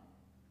well.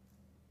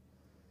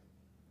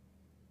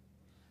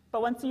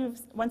 But once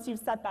you've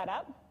set that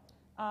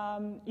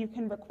up, you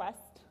can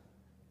request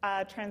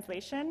a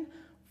translation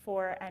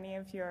for any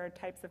of your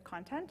types of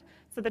content.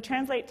 So the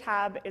Translate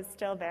tab is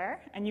still there,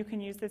 and you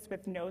can use this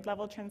with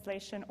node-level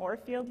translation or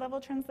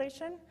field-level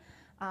translation.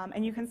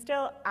 And you can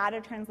still add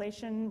a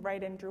translation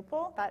right in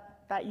Drupal.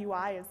 That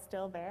UI is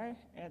still there.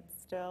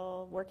 It's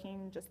still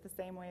working just the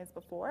same way as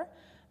before.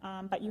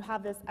 But you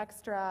have this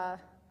extra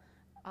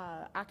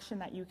action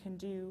that you can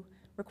do,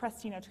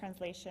 requesting a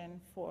translation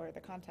for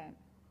the content.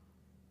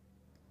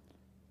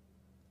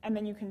 And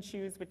then you can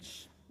choose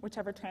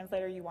whichever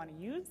translator you want to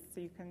use.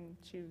 So you can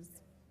choose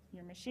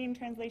your machine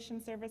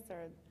translation service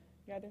or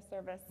your other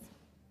service.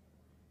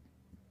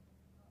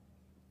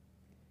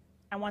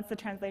 And once the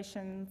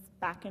translation's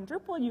back in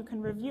Drupal, you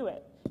can review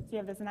it. So you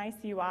have this nice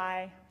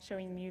UI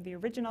showing you the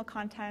original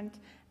content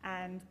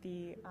and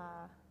the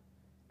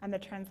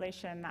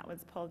translation that was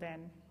pulled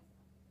in.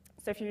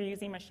 So if you're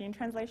using machine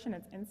translation,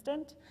 it's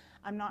instant.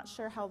 I'm not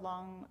sure how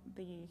long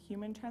the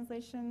human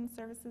translation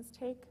services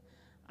take,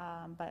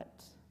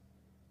 but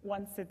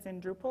once it's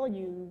in Drupal,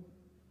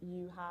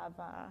 you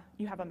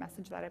have a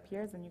message that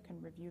appears, and you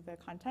can review the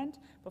content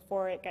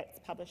before it gets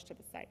published to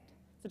the site.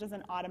 So it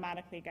doesn't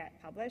automatically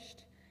get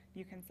published.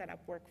 You can set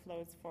up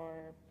workflows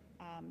for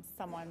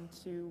someone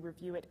to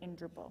review it in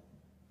Drupal.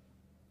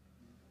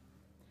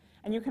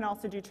 And you can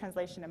also do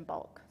translation in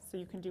bulk. So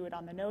you can do it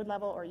on the node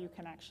level, or you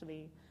can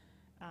actually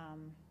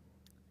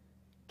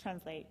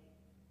translate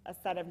a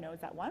set of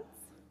nodes at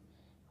once.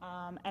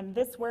 And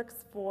this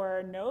works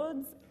for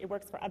nodes. It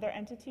works for other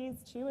entities,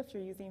 too, if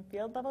you're using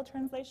field-level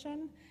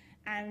translation.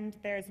 And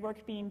there's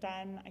work being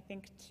done, I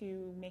think,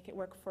 to make it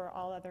work for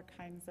all other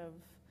kinds of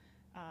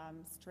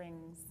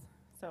strings,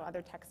 so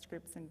other text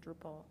groups in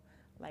Drupal,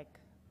 like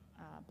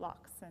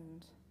blocks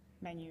and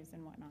menus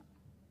and whatnot.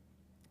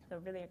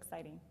 So really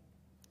exciting.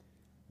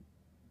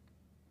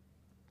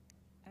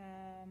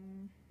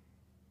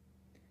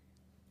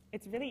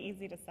 It's really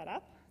easy to set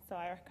up, so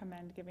I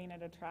recommend giving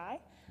it a try.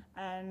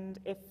 And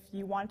if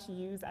you want to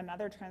use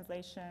another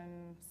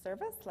translation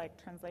service,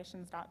 like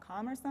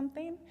translations.com or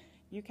something,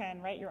 you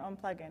can write your own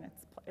plugin.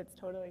 It's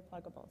totally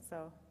pluggable,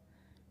 so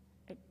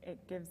it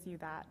gives you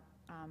that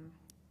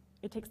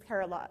it takes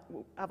care of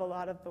a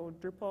lot of the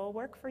Drupal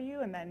work for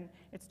you, and then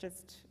it's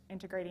just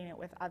integrating it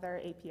with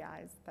other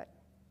APIs that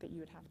you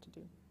would have to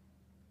do.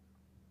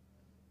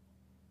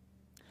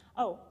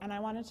 Oh, and I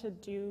wanted to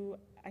do,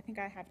 I think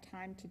I have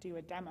time to do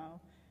a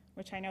demo,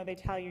 which I know they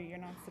tell you you're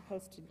not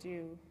supposed to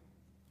do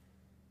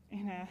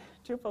in a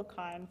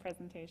DrupalCon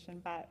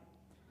presentation, but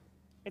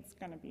it's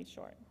going to be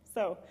short.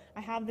 So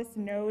I have this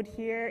node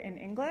here in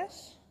English.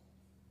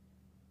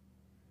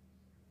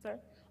 Sorry?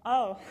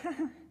 Oh,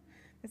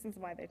 this is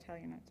why they tell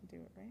you not to do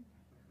it, right?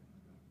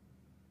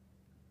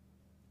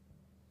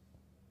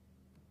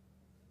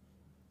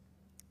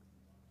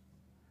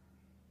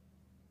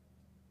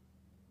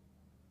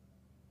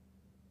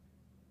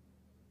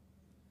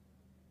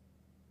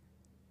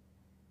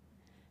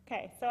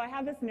 Okay, so I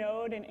have this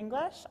node in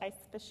English,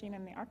 ice fishing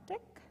in the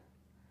Arctic.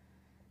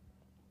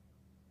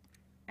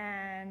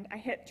 And I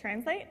hit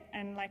translate,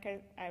 and like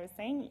I was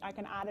saying, I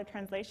can add a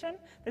translation.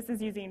 This is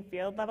using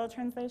field level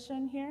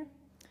translation here.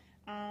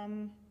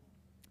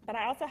 But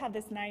I also have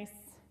this nice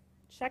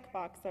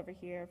checkbox over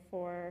here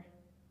for,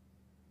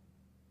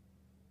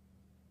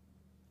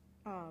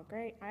 oh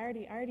great, I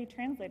already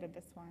translated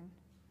this one.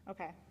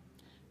 Okay.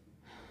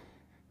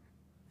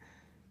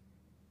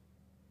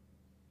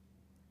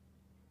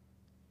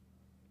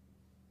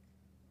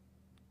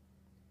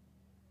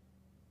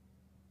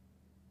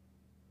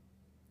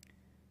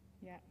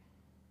 Yeah,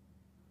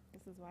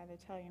 this is why they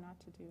tell you not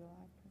to do a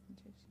live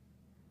presentation.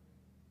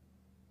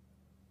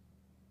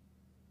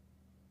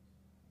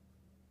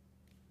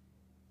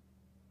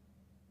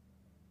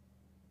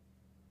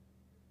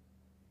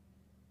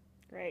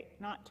 Great,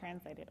 not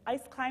translated.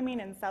 Ice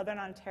climbing in southern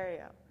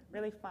Ontario,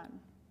 really fun,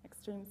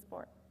 extreme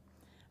sport.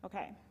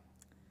 Okay,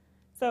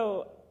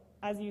 so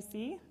as you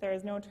see, there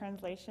is no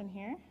translation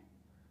here.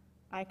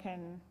 I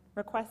can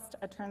request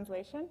a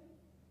translation.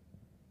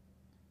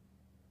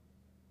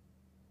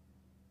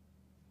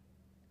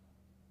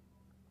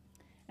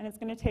 And it's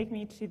going to take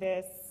me to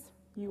this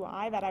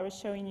UI that I was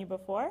showing you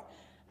before,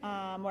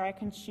 where I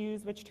can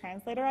choose which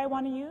translator I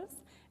want to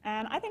use.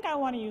 And I think I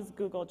want to use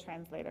Google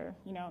Translator.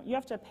 You know, you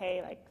have to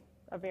pay like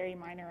a very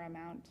minor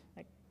amount,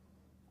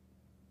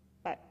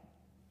 but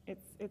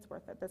it's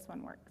worth it. This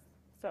one works.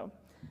 So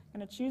I'm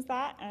going to choose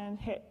that and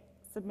hit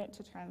Submit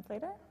to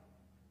Translator.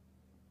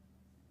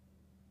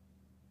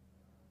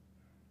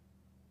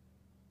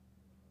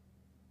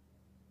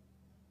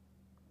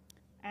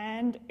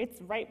 And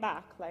it's right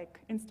back, like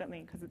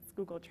instantly, because it's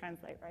Google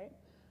Translate, right?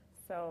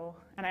 So,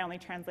 and I only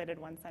translated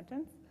one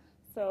sentence.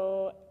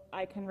 So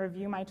I can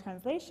review my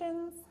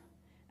translations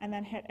and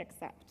then hit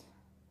Accept.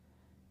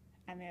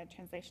 And the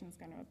translation is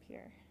going to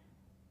appear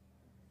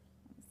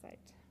on the site.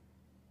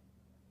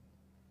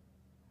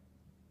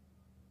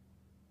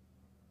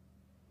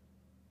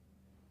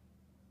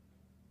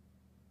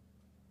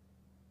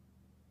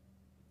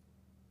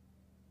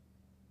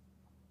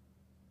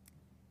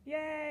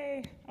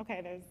 Yay!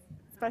 Okay, there's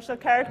special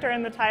character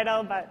in the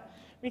title, but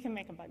we can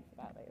make a bug for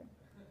that later.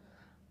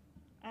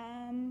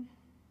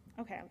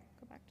 Okay, I'll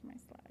go back to my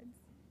slides.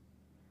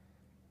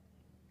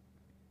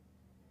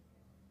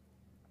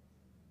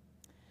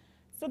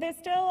 So there's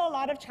still a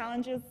lot of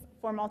challenges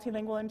for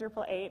multilingual in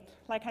Drupal 8.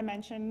 Like I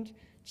mentioned,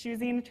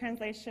 choosing a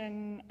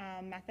translation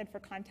method for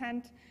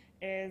content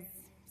is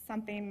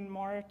something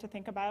more to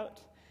think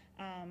about.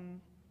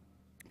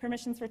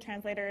 Permissions for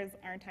translators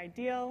aren't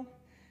ideal.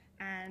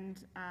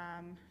 And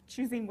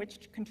choosing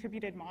which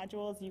contributed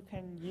modules you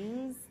can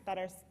use that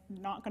are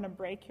not going to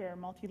break your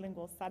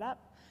multilingual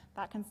setup,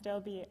 that can still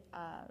be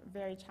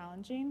very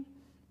challenging.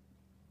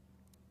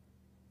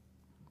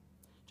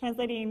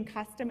 Translating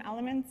custom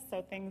elements,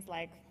 so things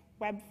like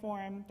web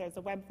form. There's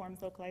a web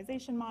forms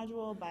localization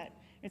module, but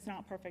it's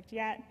not perfect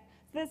yet.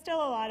 So there's still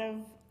a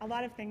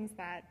lot of things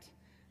that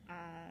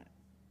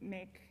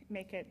make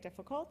it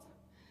difficult.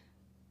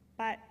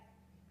 But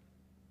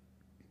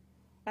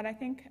I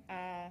think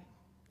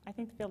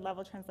field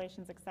level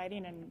translation is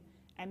exciting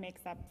and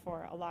makes up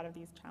for a lot of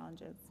these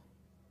challenges.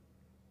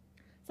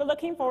 So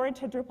looking forward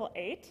to Drupal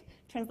 8,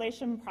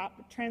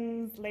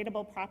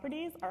 translatable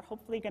properties are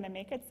hopefully going to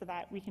make it so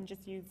that we can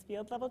just use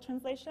field level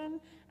translation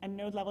and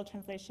node level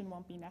translation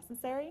won't be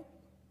necessary.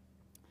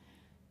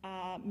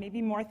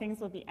 Maybe more things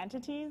will be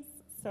entities,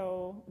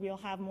 so we'll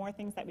have more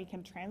things that we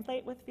can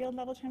translate with field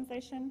level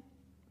translation.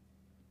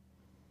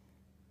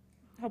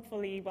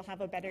 Hopefully, we'll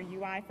have a better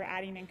UI for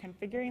adding and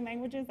configuring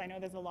languages. I know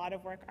there's a lot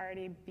of work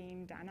already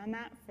being done on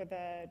that for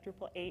the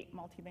Drupal 8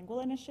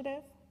 multilingual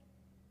initiative.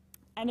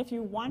 And if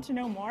you want to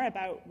know more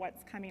about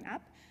what's coming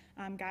up,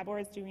 Gabor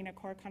is doing a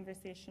core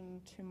conversation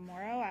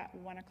tomorrow at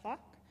 1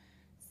 o'clock.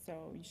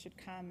 So you should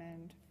come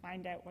and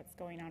find out what's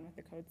going on with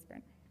the code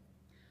sprint.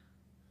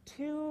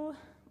 2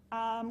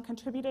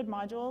 contributed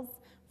modules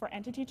for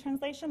entity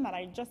translation that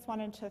I just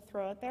wanted to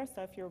throw out there.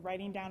 So if you're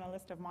writing down a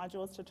list of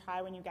modules to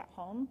try when you get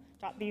home,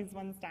 jot these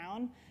ones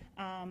down.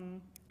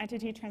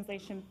 Entity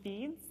translation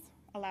feeds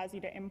allows you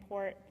to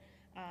import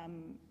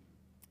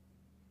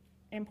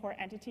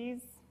entities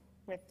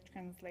with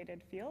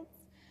translated fields.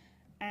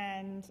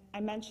 And I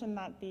mentioned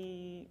that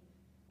the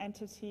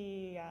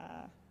entity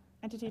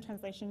entity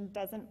translation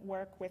doesn't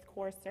work with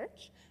core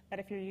search, but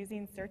if you're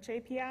using Search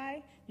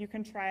API, you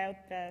can try out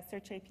the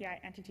Search API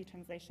entity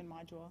translation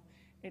module.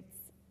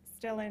 It's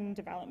still in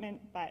development,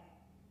 but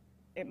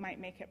it might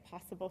make it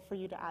possible for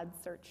you to add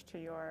search to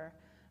your,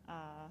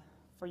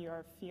 for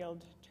your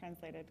field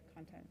translated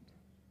content.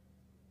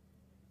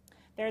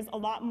 There's a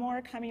lot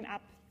more coming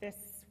up this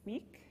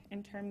week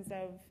in terms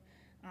of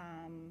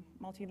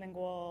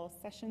multilingual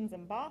sessions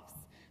and BOFs.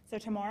 So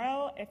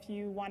tomorrow, if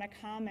you want to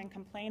come and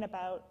complain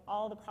about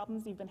all the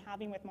problems you've been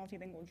having with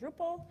multilingual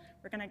Drupal,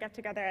 we're going to get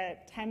together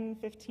at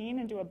 10:15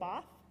 and do a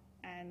BOF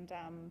and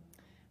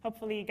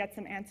hopefully get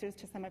some answers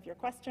to some of your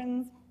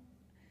questions,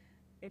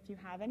 if you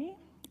have any,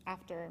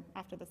 after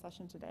the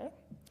session today.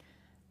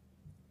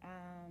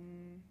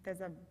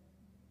 There's a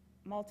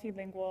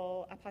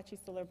multilingual Apache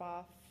Solr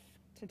BOF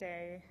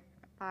today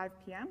at 5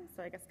 p.m.,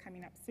 so I guess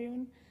coming up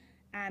soon.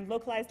 And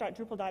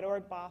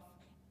localize.drupal.org BOF,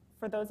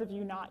 for those of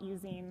you not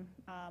using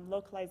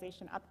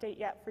localization update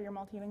yet for your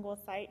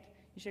multilingual site,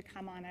 you should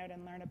come on out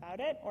and learn about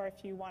it. Or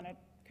if you want to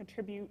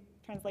contribute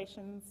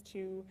translations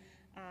to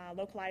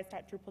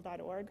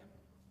localize.drupal.org,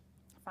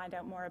 find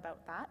out more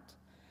about that.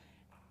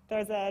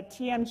 There's a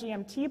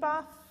TMGMT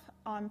BOF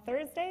on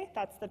Thursday.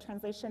 That's the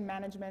translation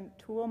management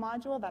tool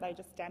module that I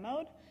just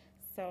demoed.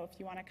 So if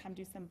you want to come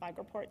do some bug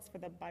reports for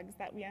the bugs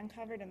that we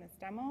uncovered in this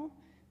demo,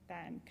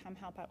 then come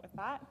help out with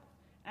that.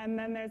 And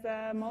then there's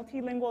a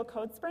multilingual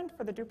code sprint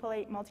for the Drupal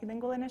 8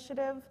 multilingual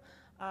initiative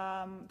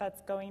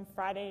that's going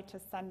Friday to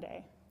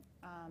Sunday.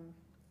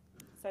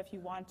 So if you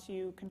want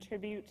to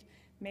contribute,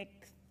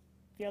 make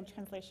field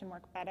translation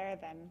work better,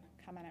 then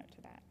come on out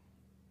to that.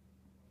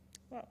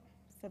 Whoa,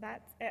 so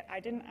that's it. I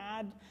didn't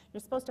add,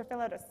 you're supposed to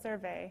fill out a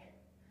survey,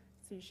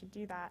 so you should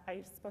do that.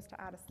 I'm supposed to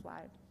add a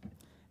slide.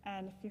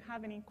 And if you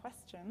have any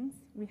questions,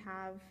 we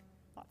have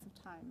lots of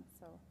time,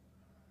 so.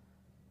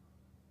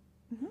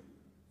 Mm-hmm.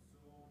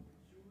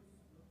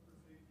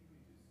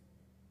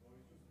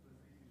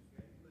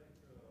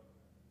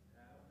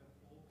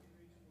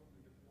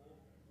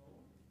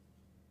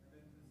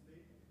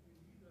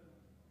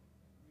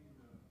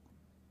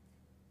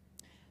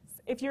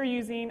 If you're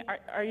using,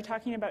 are you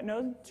talking about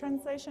node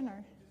translation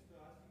or?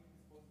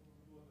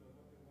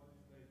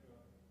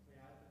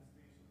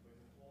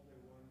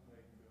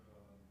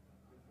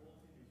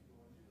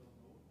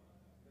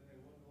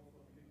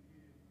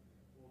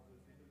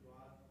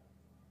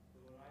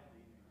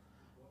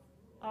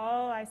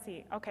 Oh, I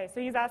see. Okay, so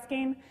he's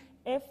asking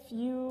if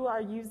you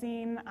are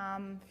using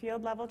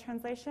field level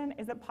translation,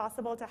 is it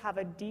possible to have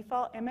a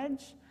default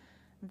image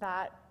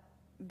that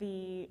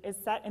is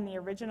set in the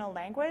original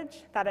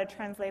language that a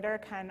translator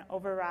can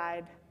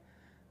override?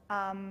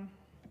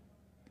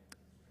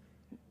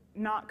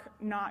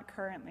 Not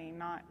currently,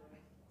 not,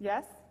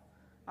 yes?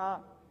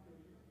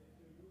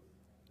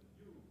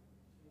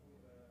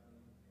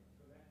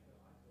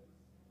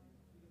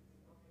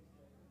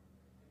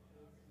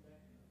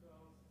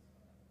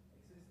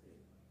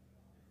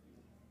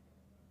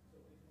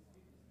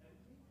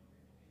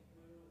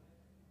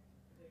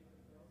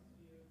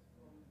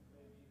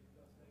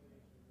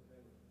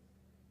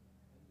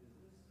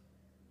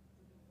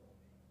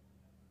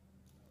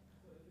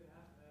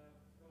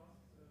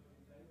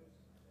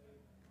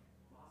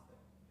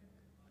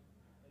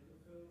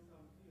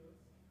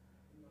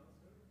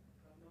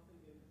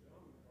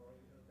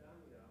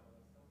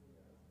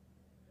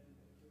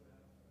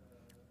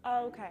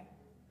 Oh, okay.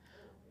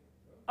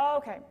 Oh,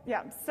 okay.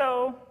 Yeah.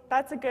 So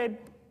that's a good.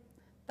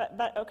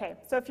 Okay.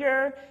 So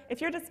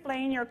if you're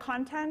displaying your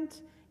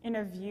content in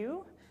a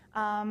view,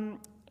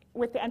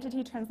 with the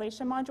entity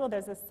translation module,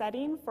 there's a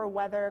setting for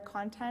whether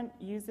content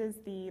uses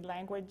the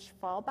language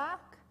fallback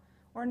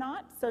or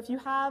not. So if you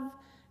have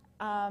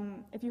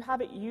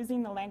it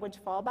using the language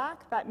fallback,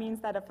 that means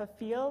that if a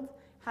field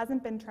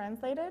hasn't been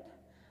translated,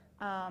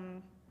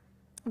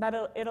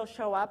 it'll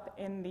show up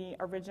in the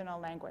original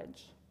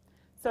language.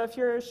 So if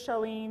you're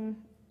showing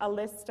a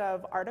list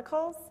of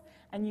articles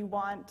and you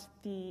want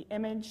the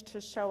image to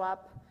show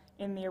up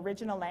in the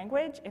original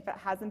language, if it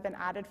hasn't been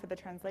added for the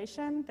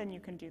translation, then you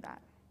can do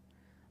that.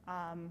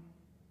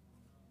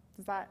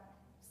 Does that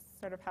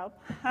sort of help?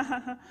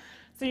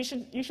 So you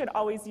should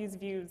always use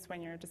views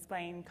when you're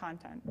displaying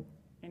content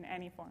in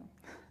any form.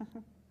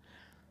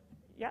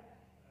 Yep.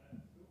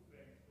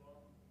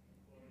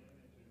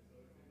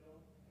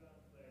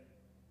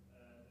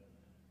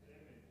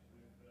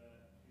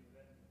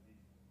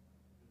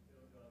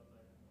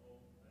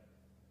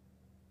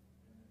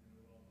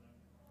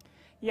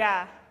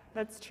 Yeah,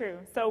 that's true.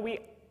 So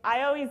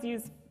I always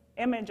use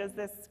image as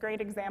this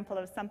great example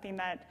of something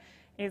that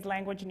is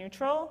language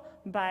neutral,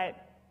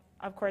 but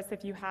of course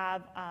if you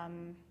have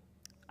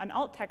an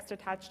alt text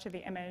attached to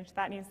the image,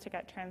 that needs to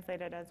get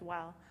translated as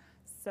well.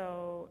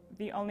 So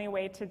the only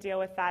way to deal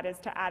with that is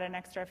to add an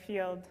extra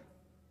field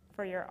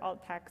for your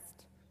alt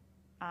text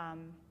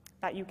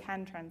that you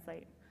can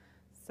translate.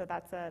 So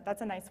that's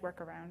a nice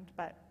workaround,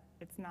 but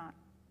it's not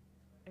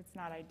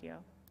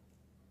ideal.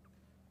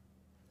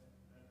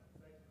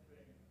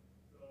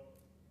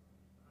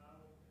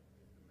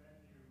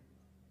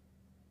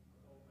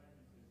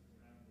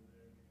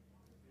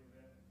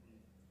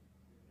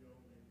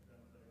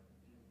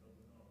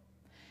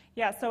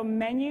 Yeah, so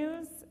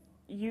menus,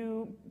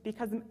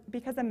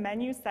 because a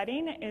menu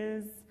setting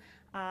is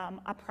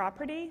a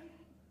property,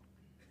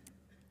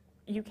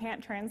 you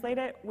can't translate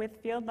it with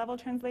field level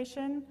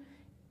translation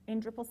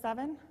in Drupal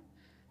 7.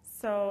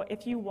 So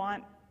if you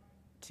want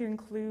to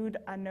include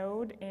a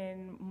node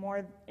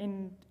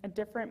in a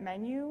different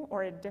menu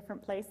or a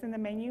different place in the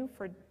menu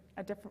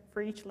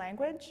for each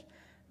language,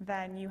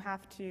 then you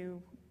have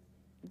to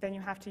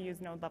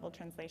use node level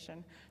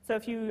translation. So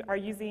if you are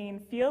using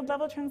field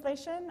level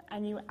translation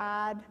and you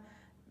add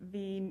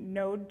the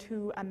node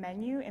to a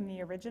menu in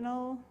the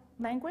original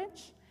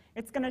language,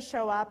 it's going to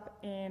show up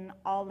in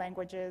all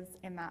languages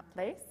in that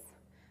place.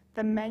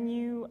 The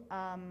menu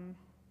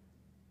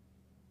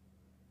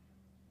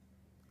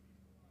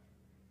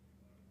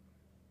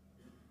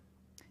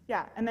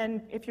yeah, and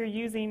then if you're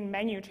using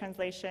menu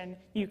translation,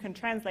 you can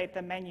translate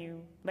the menu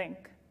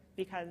link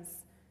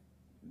because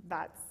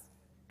that's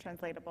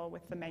translatable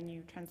with the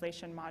menu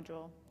translation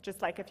module.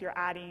 Just like if you're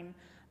adding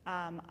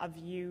a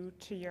view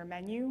to your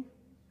menu,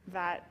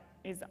 that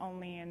is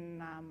only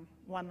in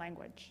one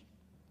language.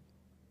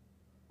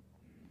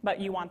 But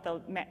you want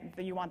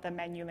the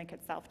menu link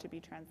itself to be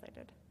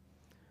translated.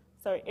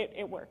 So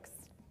it works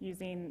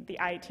using the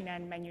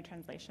i18n menu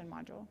translation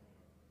module.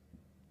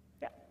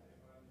 Yeah.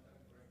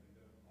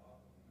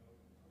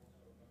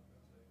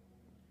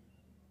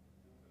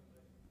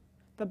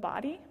 The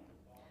body?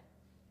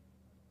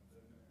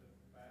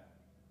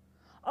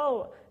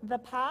 Oh, the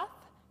path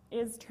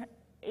is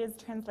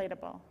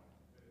translatable.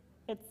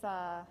 It's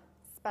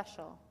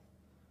special.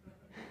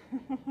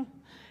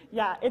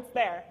 Yeah, it's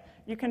there.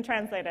 You can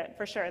translate it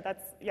for sure.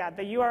 That's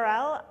the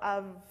URL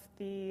of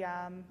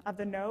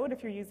the node.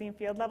 If you're using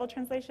field level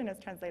translation, is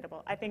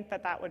translatable. I think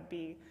that would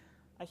be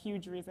a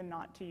huge reason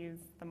not to use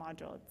the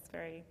module. It's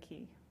very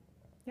key.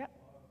 Yeah.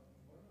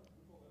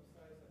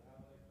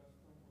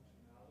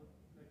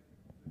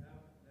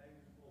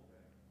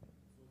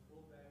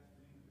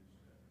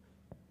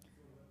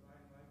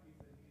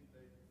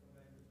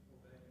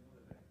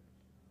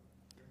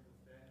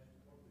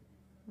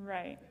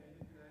 Right.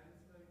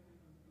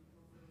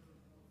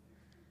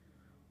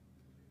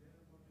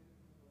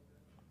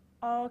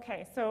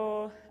 Okay,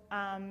 so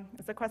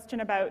it's a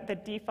question about the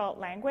default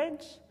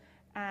language,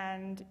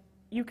 and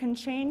you can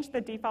change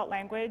the default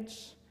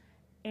language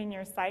in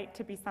your site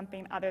to be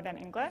something other than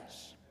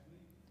English.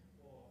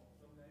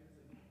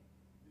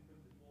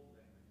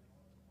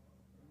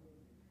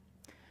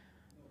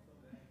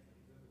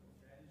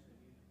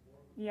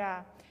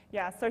 Yeah,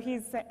 so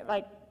he's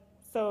like,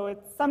 so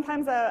it's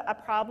sometimes a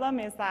problem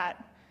is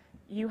that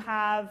you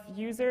have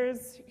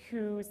users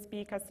who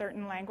speak a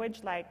certain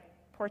language like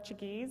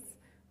Portuguese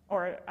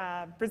or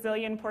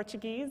Brazilian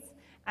Portuguese,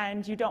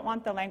 and you don't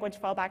want the language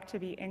fallback to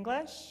be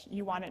English,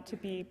 you want it to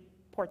be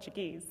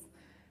Portuguese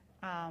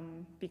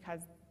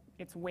because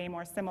it's way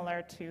more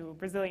similar to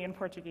Brazilian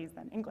Portuguese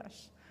than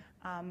English.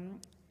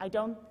 I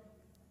don't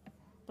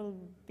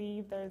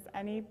believe there's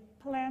any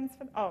plans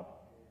for, oh,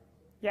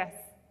 yes,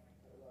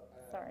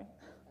 sorry.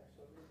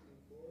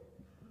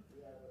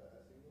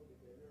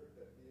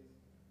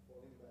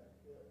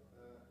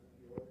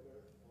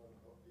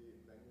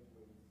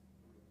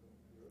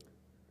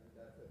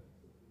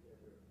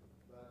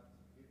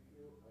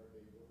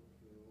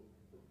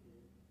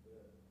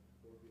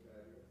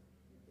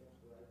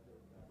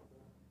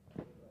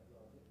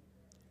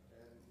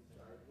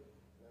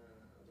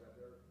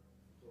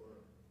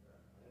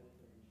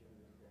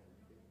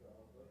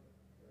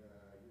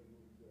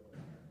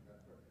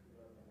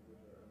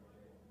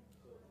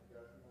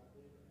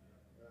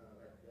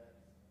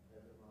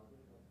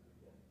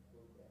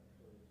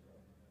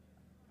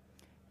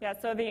 Yeah,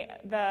 so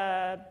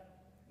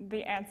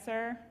the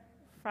answer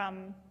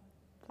from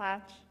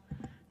Platch,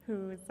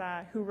 who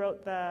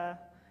wrote the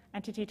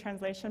entity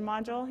translation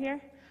module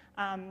here,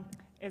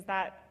 is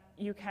that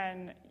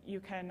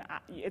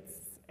it's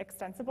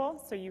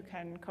extensible, so you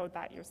can code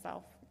that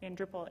yourself. In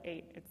Drupal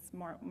 8, it's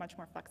much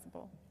more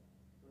flexible.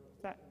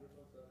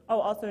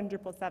 Also in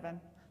Drupal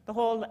 7. The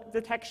whole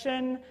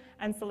detection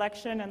and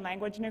selection and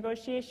language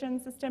negotiation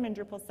system in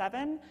Drupal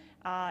 7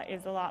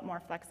 is a lot more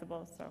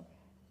flexible. So.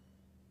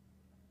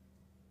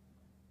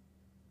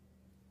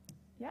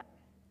 Yeah.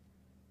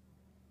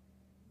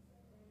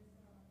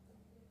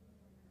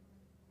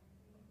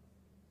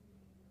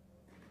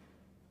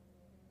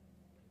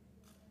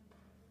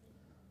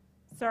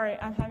 Sorry,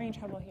 I'm having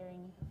trouble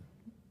hearing you.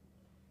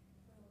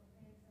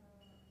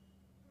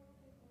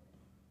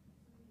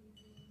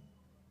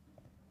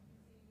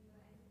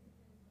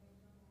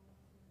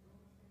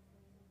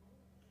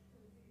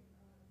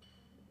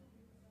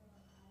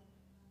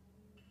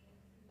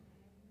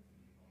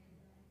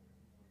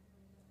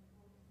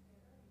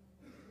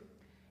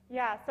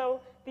 Yeah,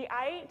 so the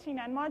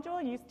i18n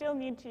module, you still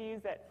need to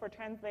use it for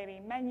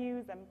translating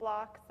menus and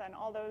blocks and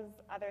all those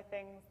other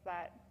things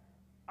that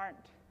aren't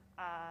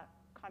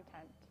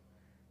content.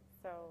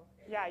 So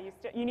yeah,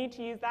 you need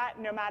to use that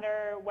no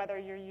matter whether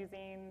you're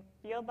using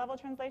field level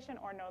translation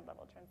or node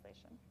level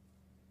translation.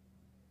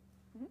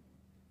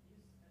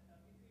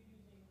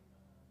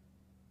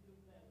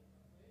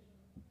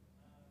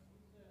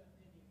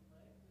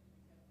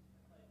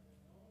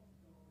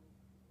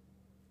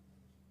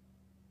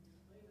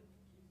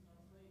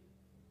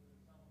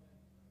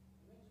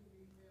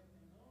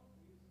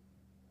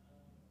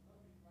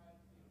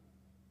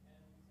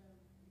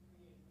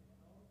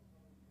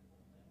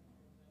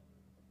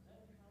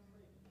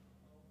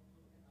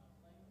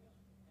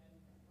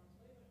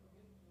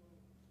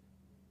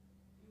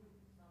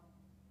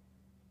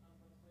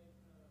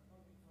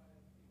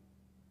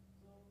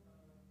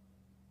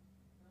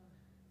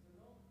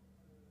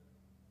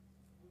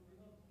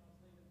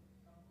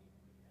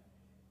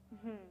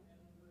 Mm-hmm.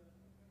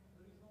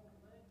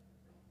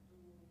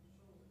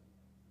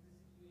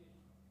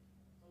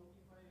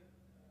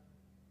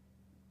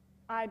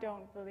 I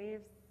don't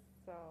believe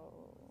so.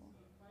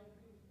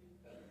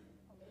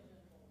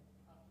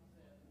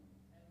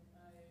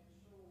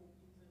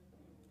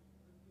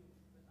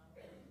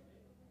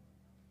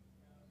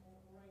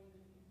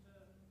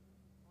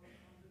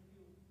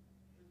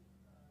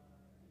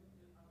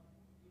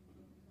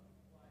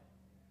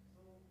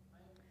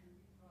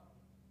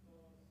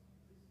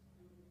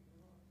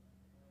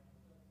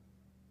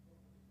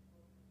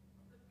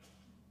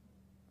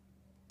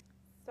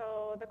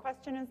 So the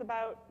question is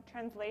about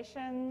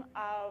translation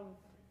of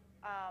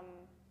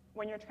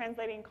when you're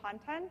translating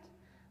content,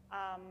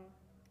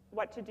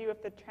 what to do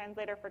if the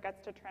translator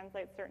forgets to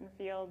translate certain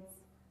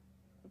fields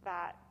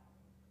that,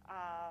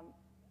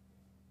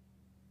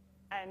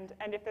 and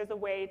if there's a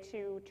way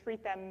to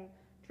treat that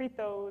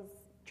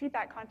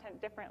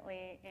content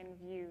differently in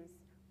views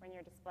when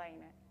you're displaying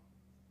it.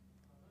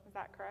 Is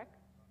that correct?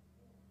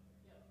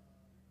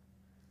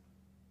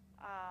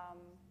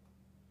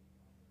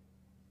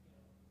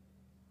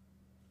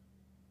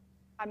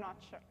 I'm not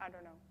sure. I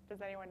don't know.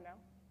 Does anyone know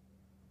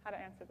how to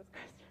answer this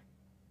question?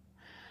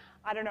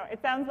 I don't know. It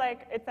sounds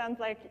like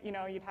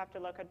you'd have to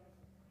look at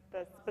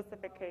the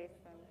specific case.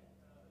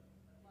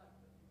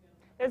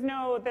 And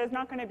there's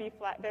not going to be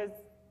flag. There's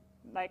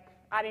like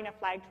adding a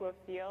flag to a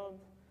field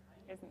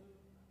isn't.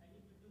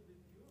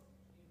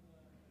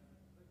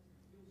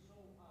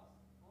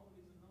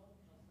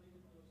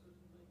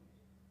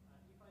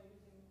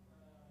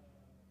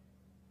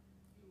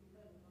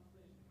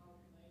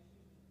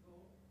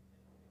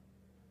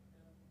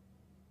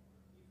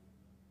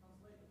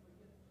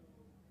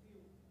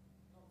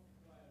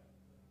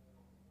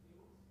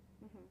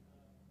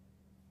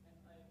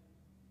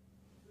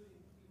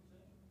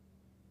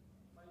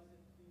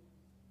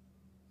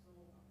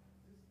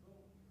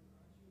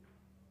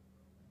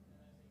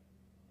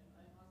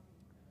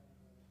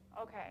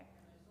 Okay.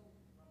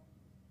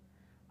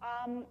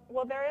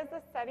 Well, there is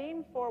a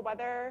setting for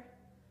whether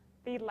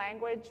the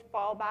language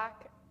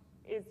fallback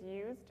is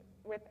used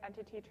with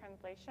entity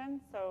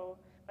translation. So,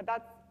 but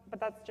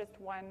that's just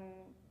one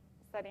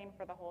setting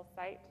for the whole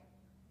site.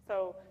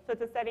 So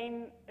it's a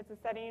setting. It's a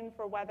setting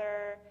for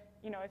whether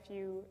if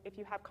you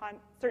have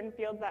certain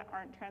fields that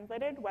aren't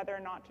translated, whether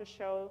or not to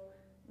show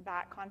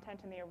that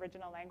content in the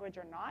original language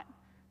or not.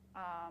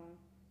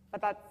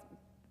 But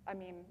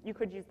you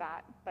could use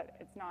that, but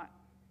it's not.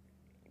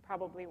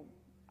 Probably,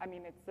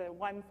 it's a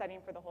one setting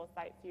for the whole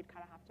site, so you'd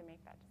kind of have to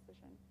make that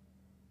decision.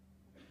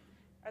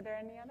 Are there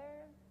any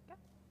other? Yeah.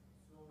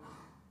 So,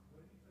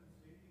 when you're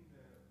translating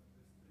the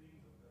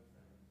strings of that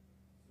site,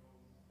 so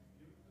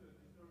if you if you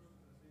translate,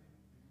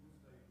 you use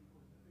like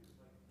Drupal interface,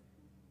 like too much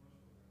for that.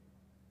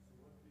 So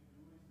what we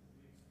do is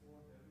we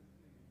export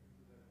everything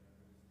into that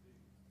string.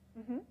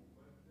 Mm-hmm.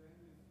 But then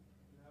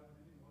you have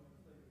many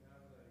modules, like you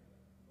have like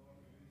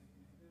long list.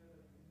 Is there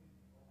any options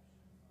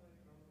like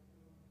how to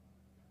make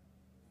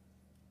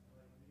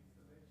selections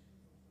or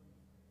something?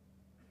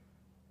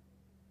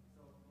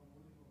 So from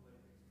multiple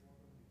like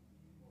export on the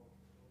theme or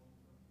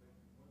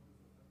translate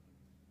modules or something?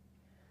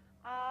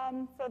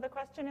 So the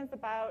question is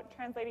about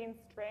translating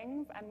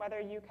strings and whether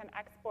you can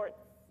export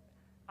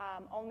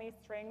only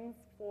strings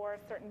for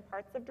certain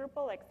parts of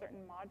Drupal, like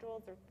certain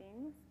modules or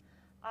themes.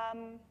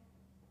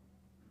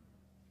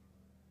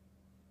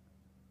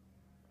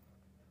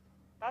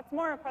 That's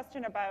more a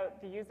question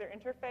about the user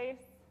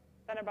interface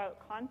than about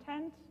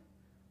content,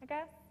 I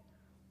guess.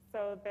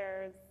 So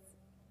there's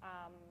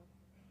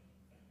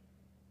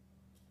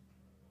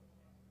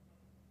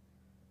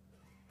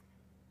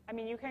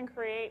you can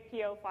create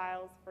PO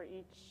files for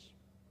each.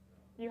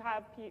 You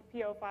have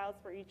PO files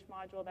for each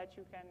module that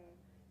you can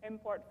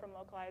import from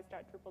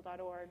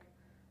localize.drupal.org.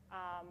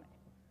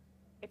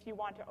 If you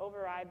want to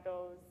override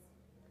those,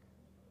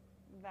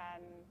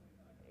 then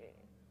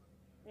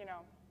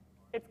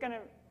it's going to.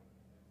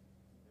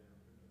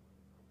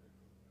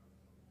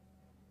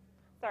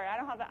 Sorry, I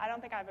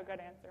don't think I have a good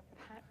answer for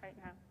that right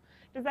now.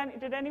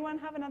 Did anyone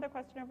have another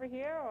question over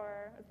here,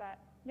 or is that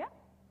yeah?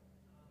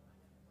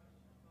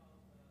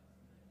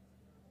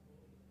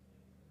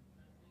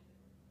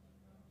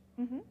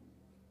 Mm-hmm.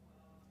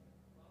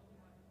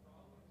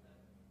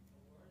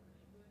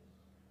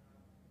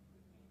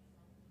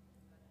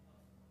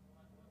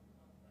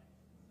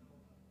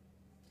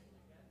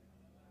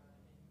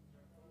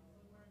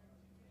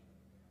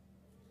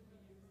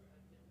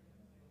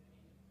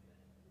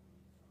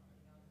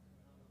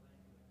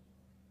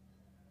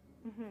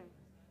 Mm-hmm.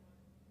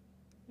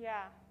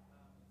 Yeah.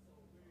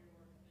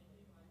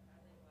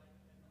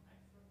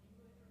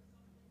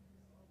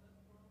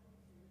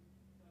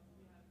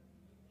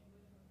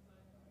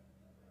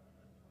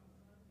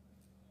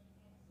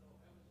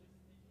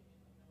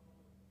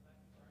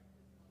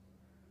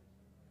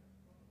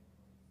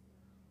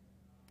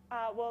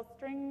 Well,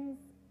 strings,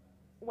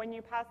 when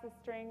you pass a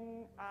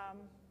string,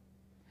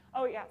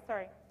 oh yeah,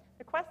 sorry.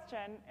 The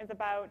question is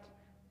about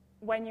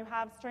when you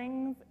have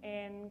strings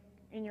in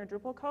your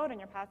Drupal code and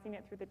you're passing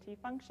it through the T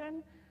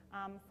function,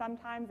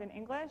 Sometimes in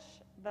English,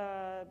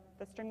 the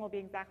string will be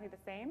exactly the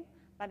same,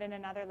 but in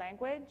another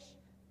language,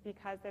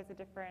 because there's a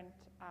different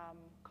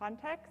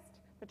context,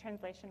 the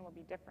translation will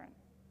be different.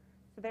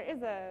 So there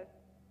is a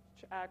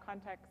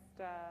context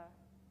that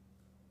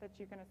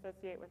you can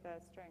associate with a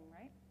string,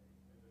 right?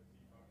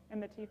 In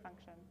the T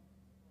function.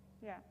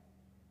 Yeah.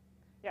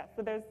 Yeah,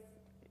 so there's,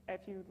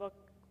 if you look,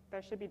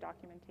 there should be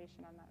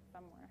documentation on that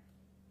somewhere.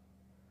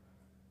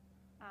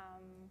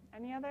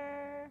 Any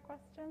other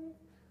questions?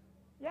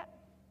 Yeah.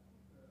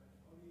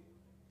 Only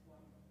one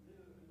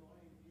little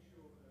annoying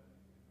issue.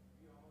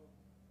 We all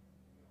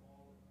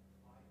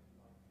like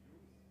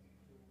views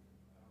to put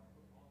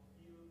all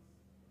fields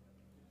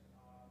which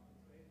are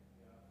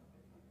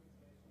basically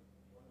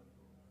translation,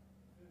 wonderful.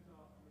 Filter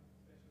on a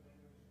special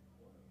language,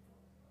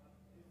 wonderful. But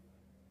if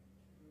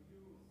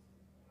you use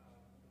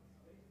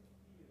translated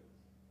fields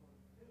for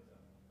filter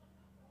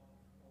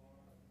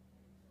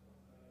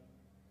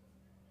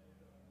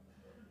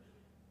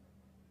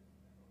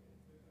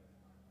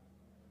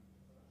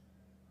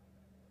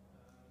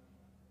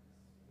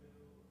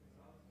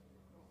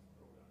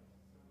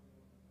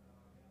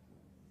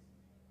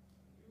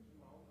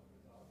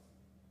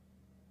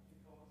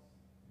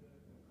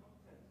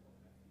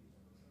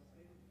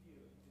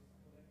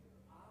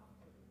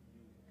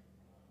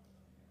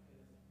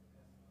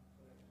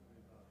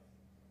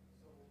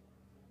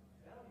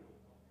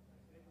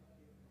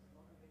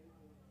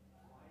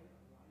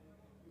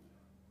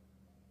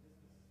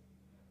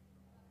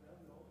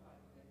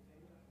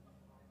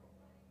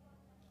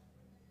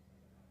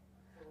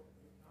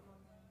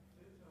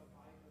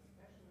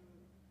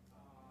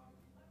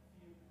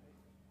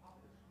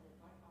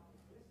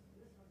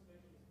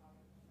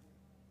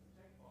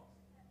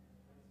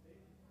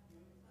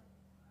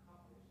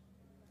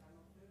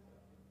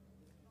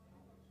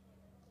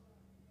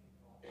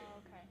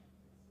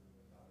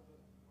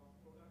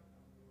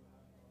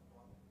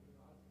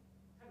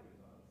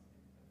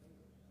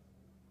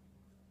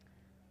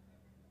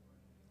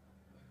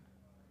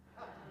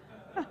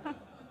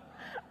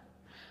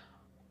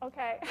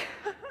Okay.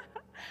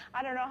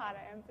 I don't know how to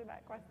answer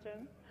that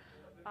question.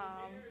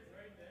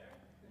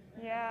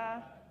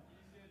 Yeah.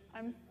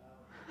 I'm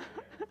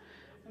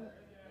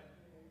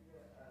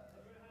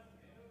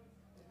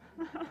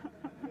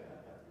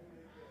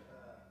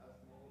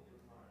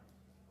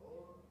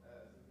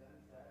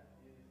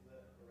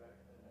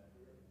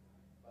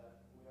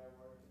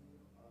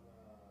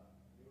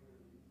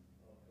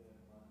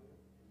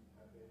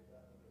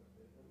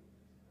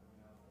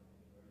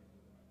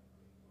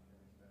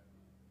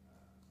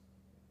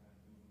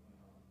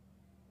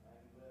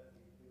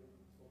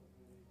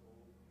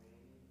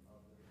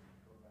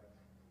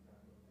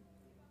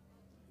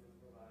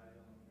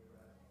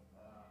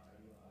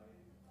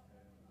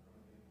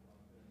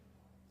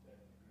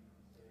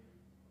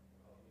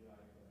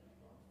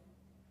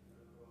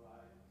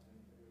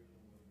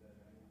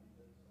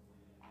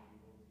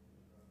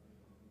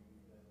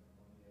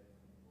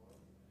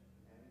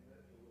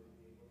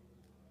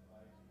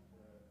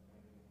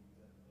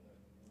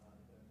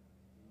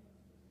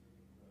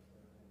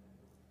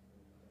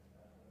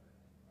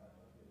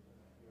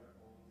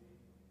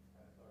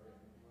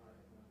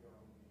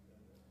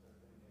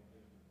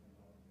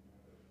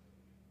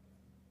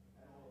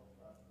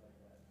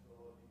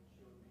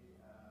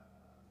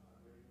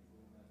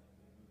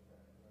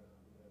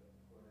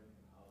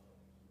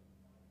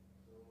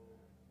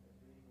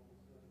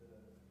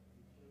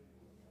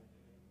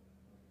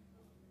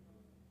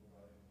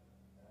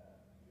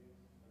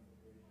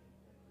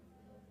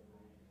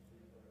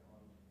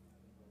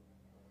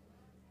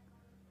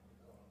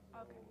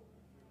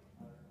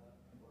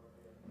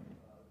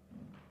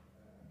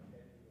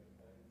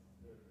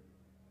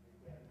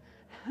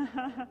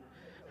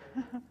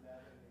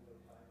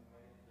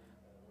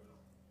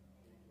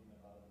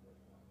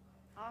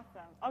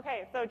Awesome.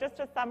 Okay, so just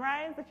to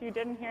summarize, if you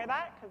didn't hear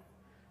that, because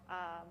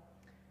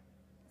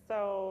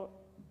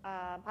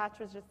Patch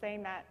was just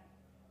saying that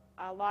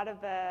a lot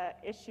of the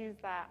issues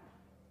that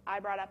I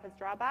brought up as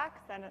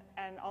drawbacks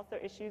and also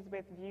issues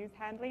with views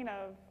handling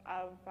of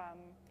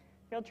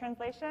field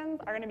translations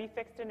are going to be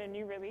fixed in a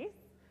new release.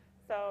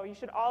 So you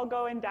should all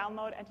go and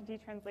download Entity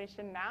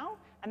Translation now,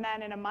 and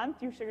then in a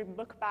month you should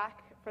look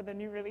back for the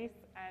new release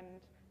and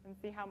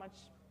see how much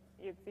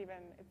it's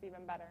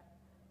even better.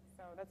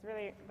 So that's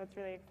really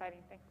exciting.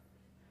 Thanks.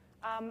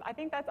 I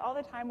think that's all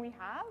the time we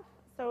have.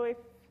 So if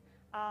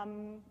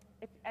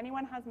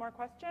anyone has more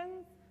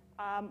questions,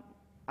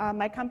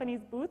 my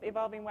company's booth,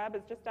 Evolving Web,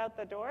 is just out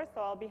the door,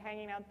 so I'll be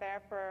hanging out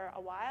there for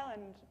a while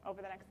and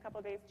over the next couple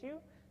of days too.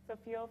 So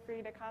feel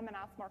free to come and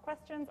ask more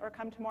questions, or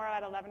come tomorrow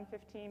at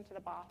 11:15 to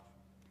the booth.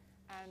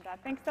 And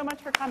thanks so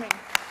much for coming.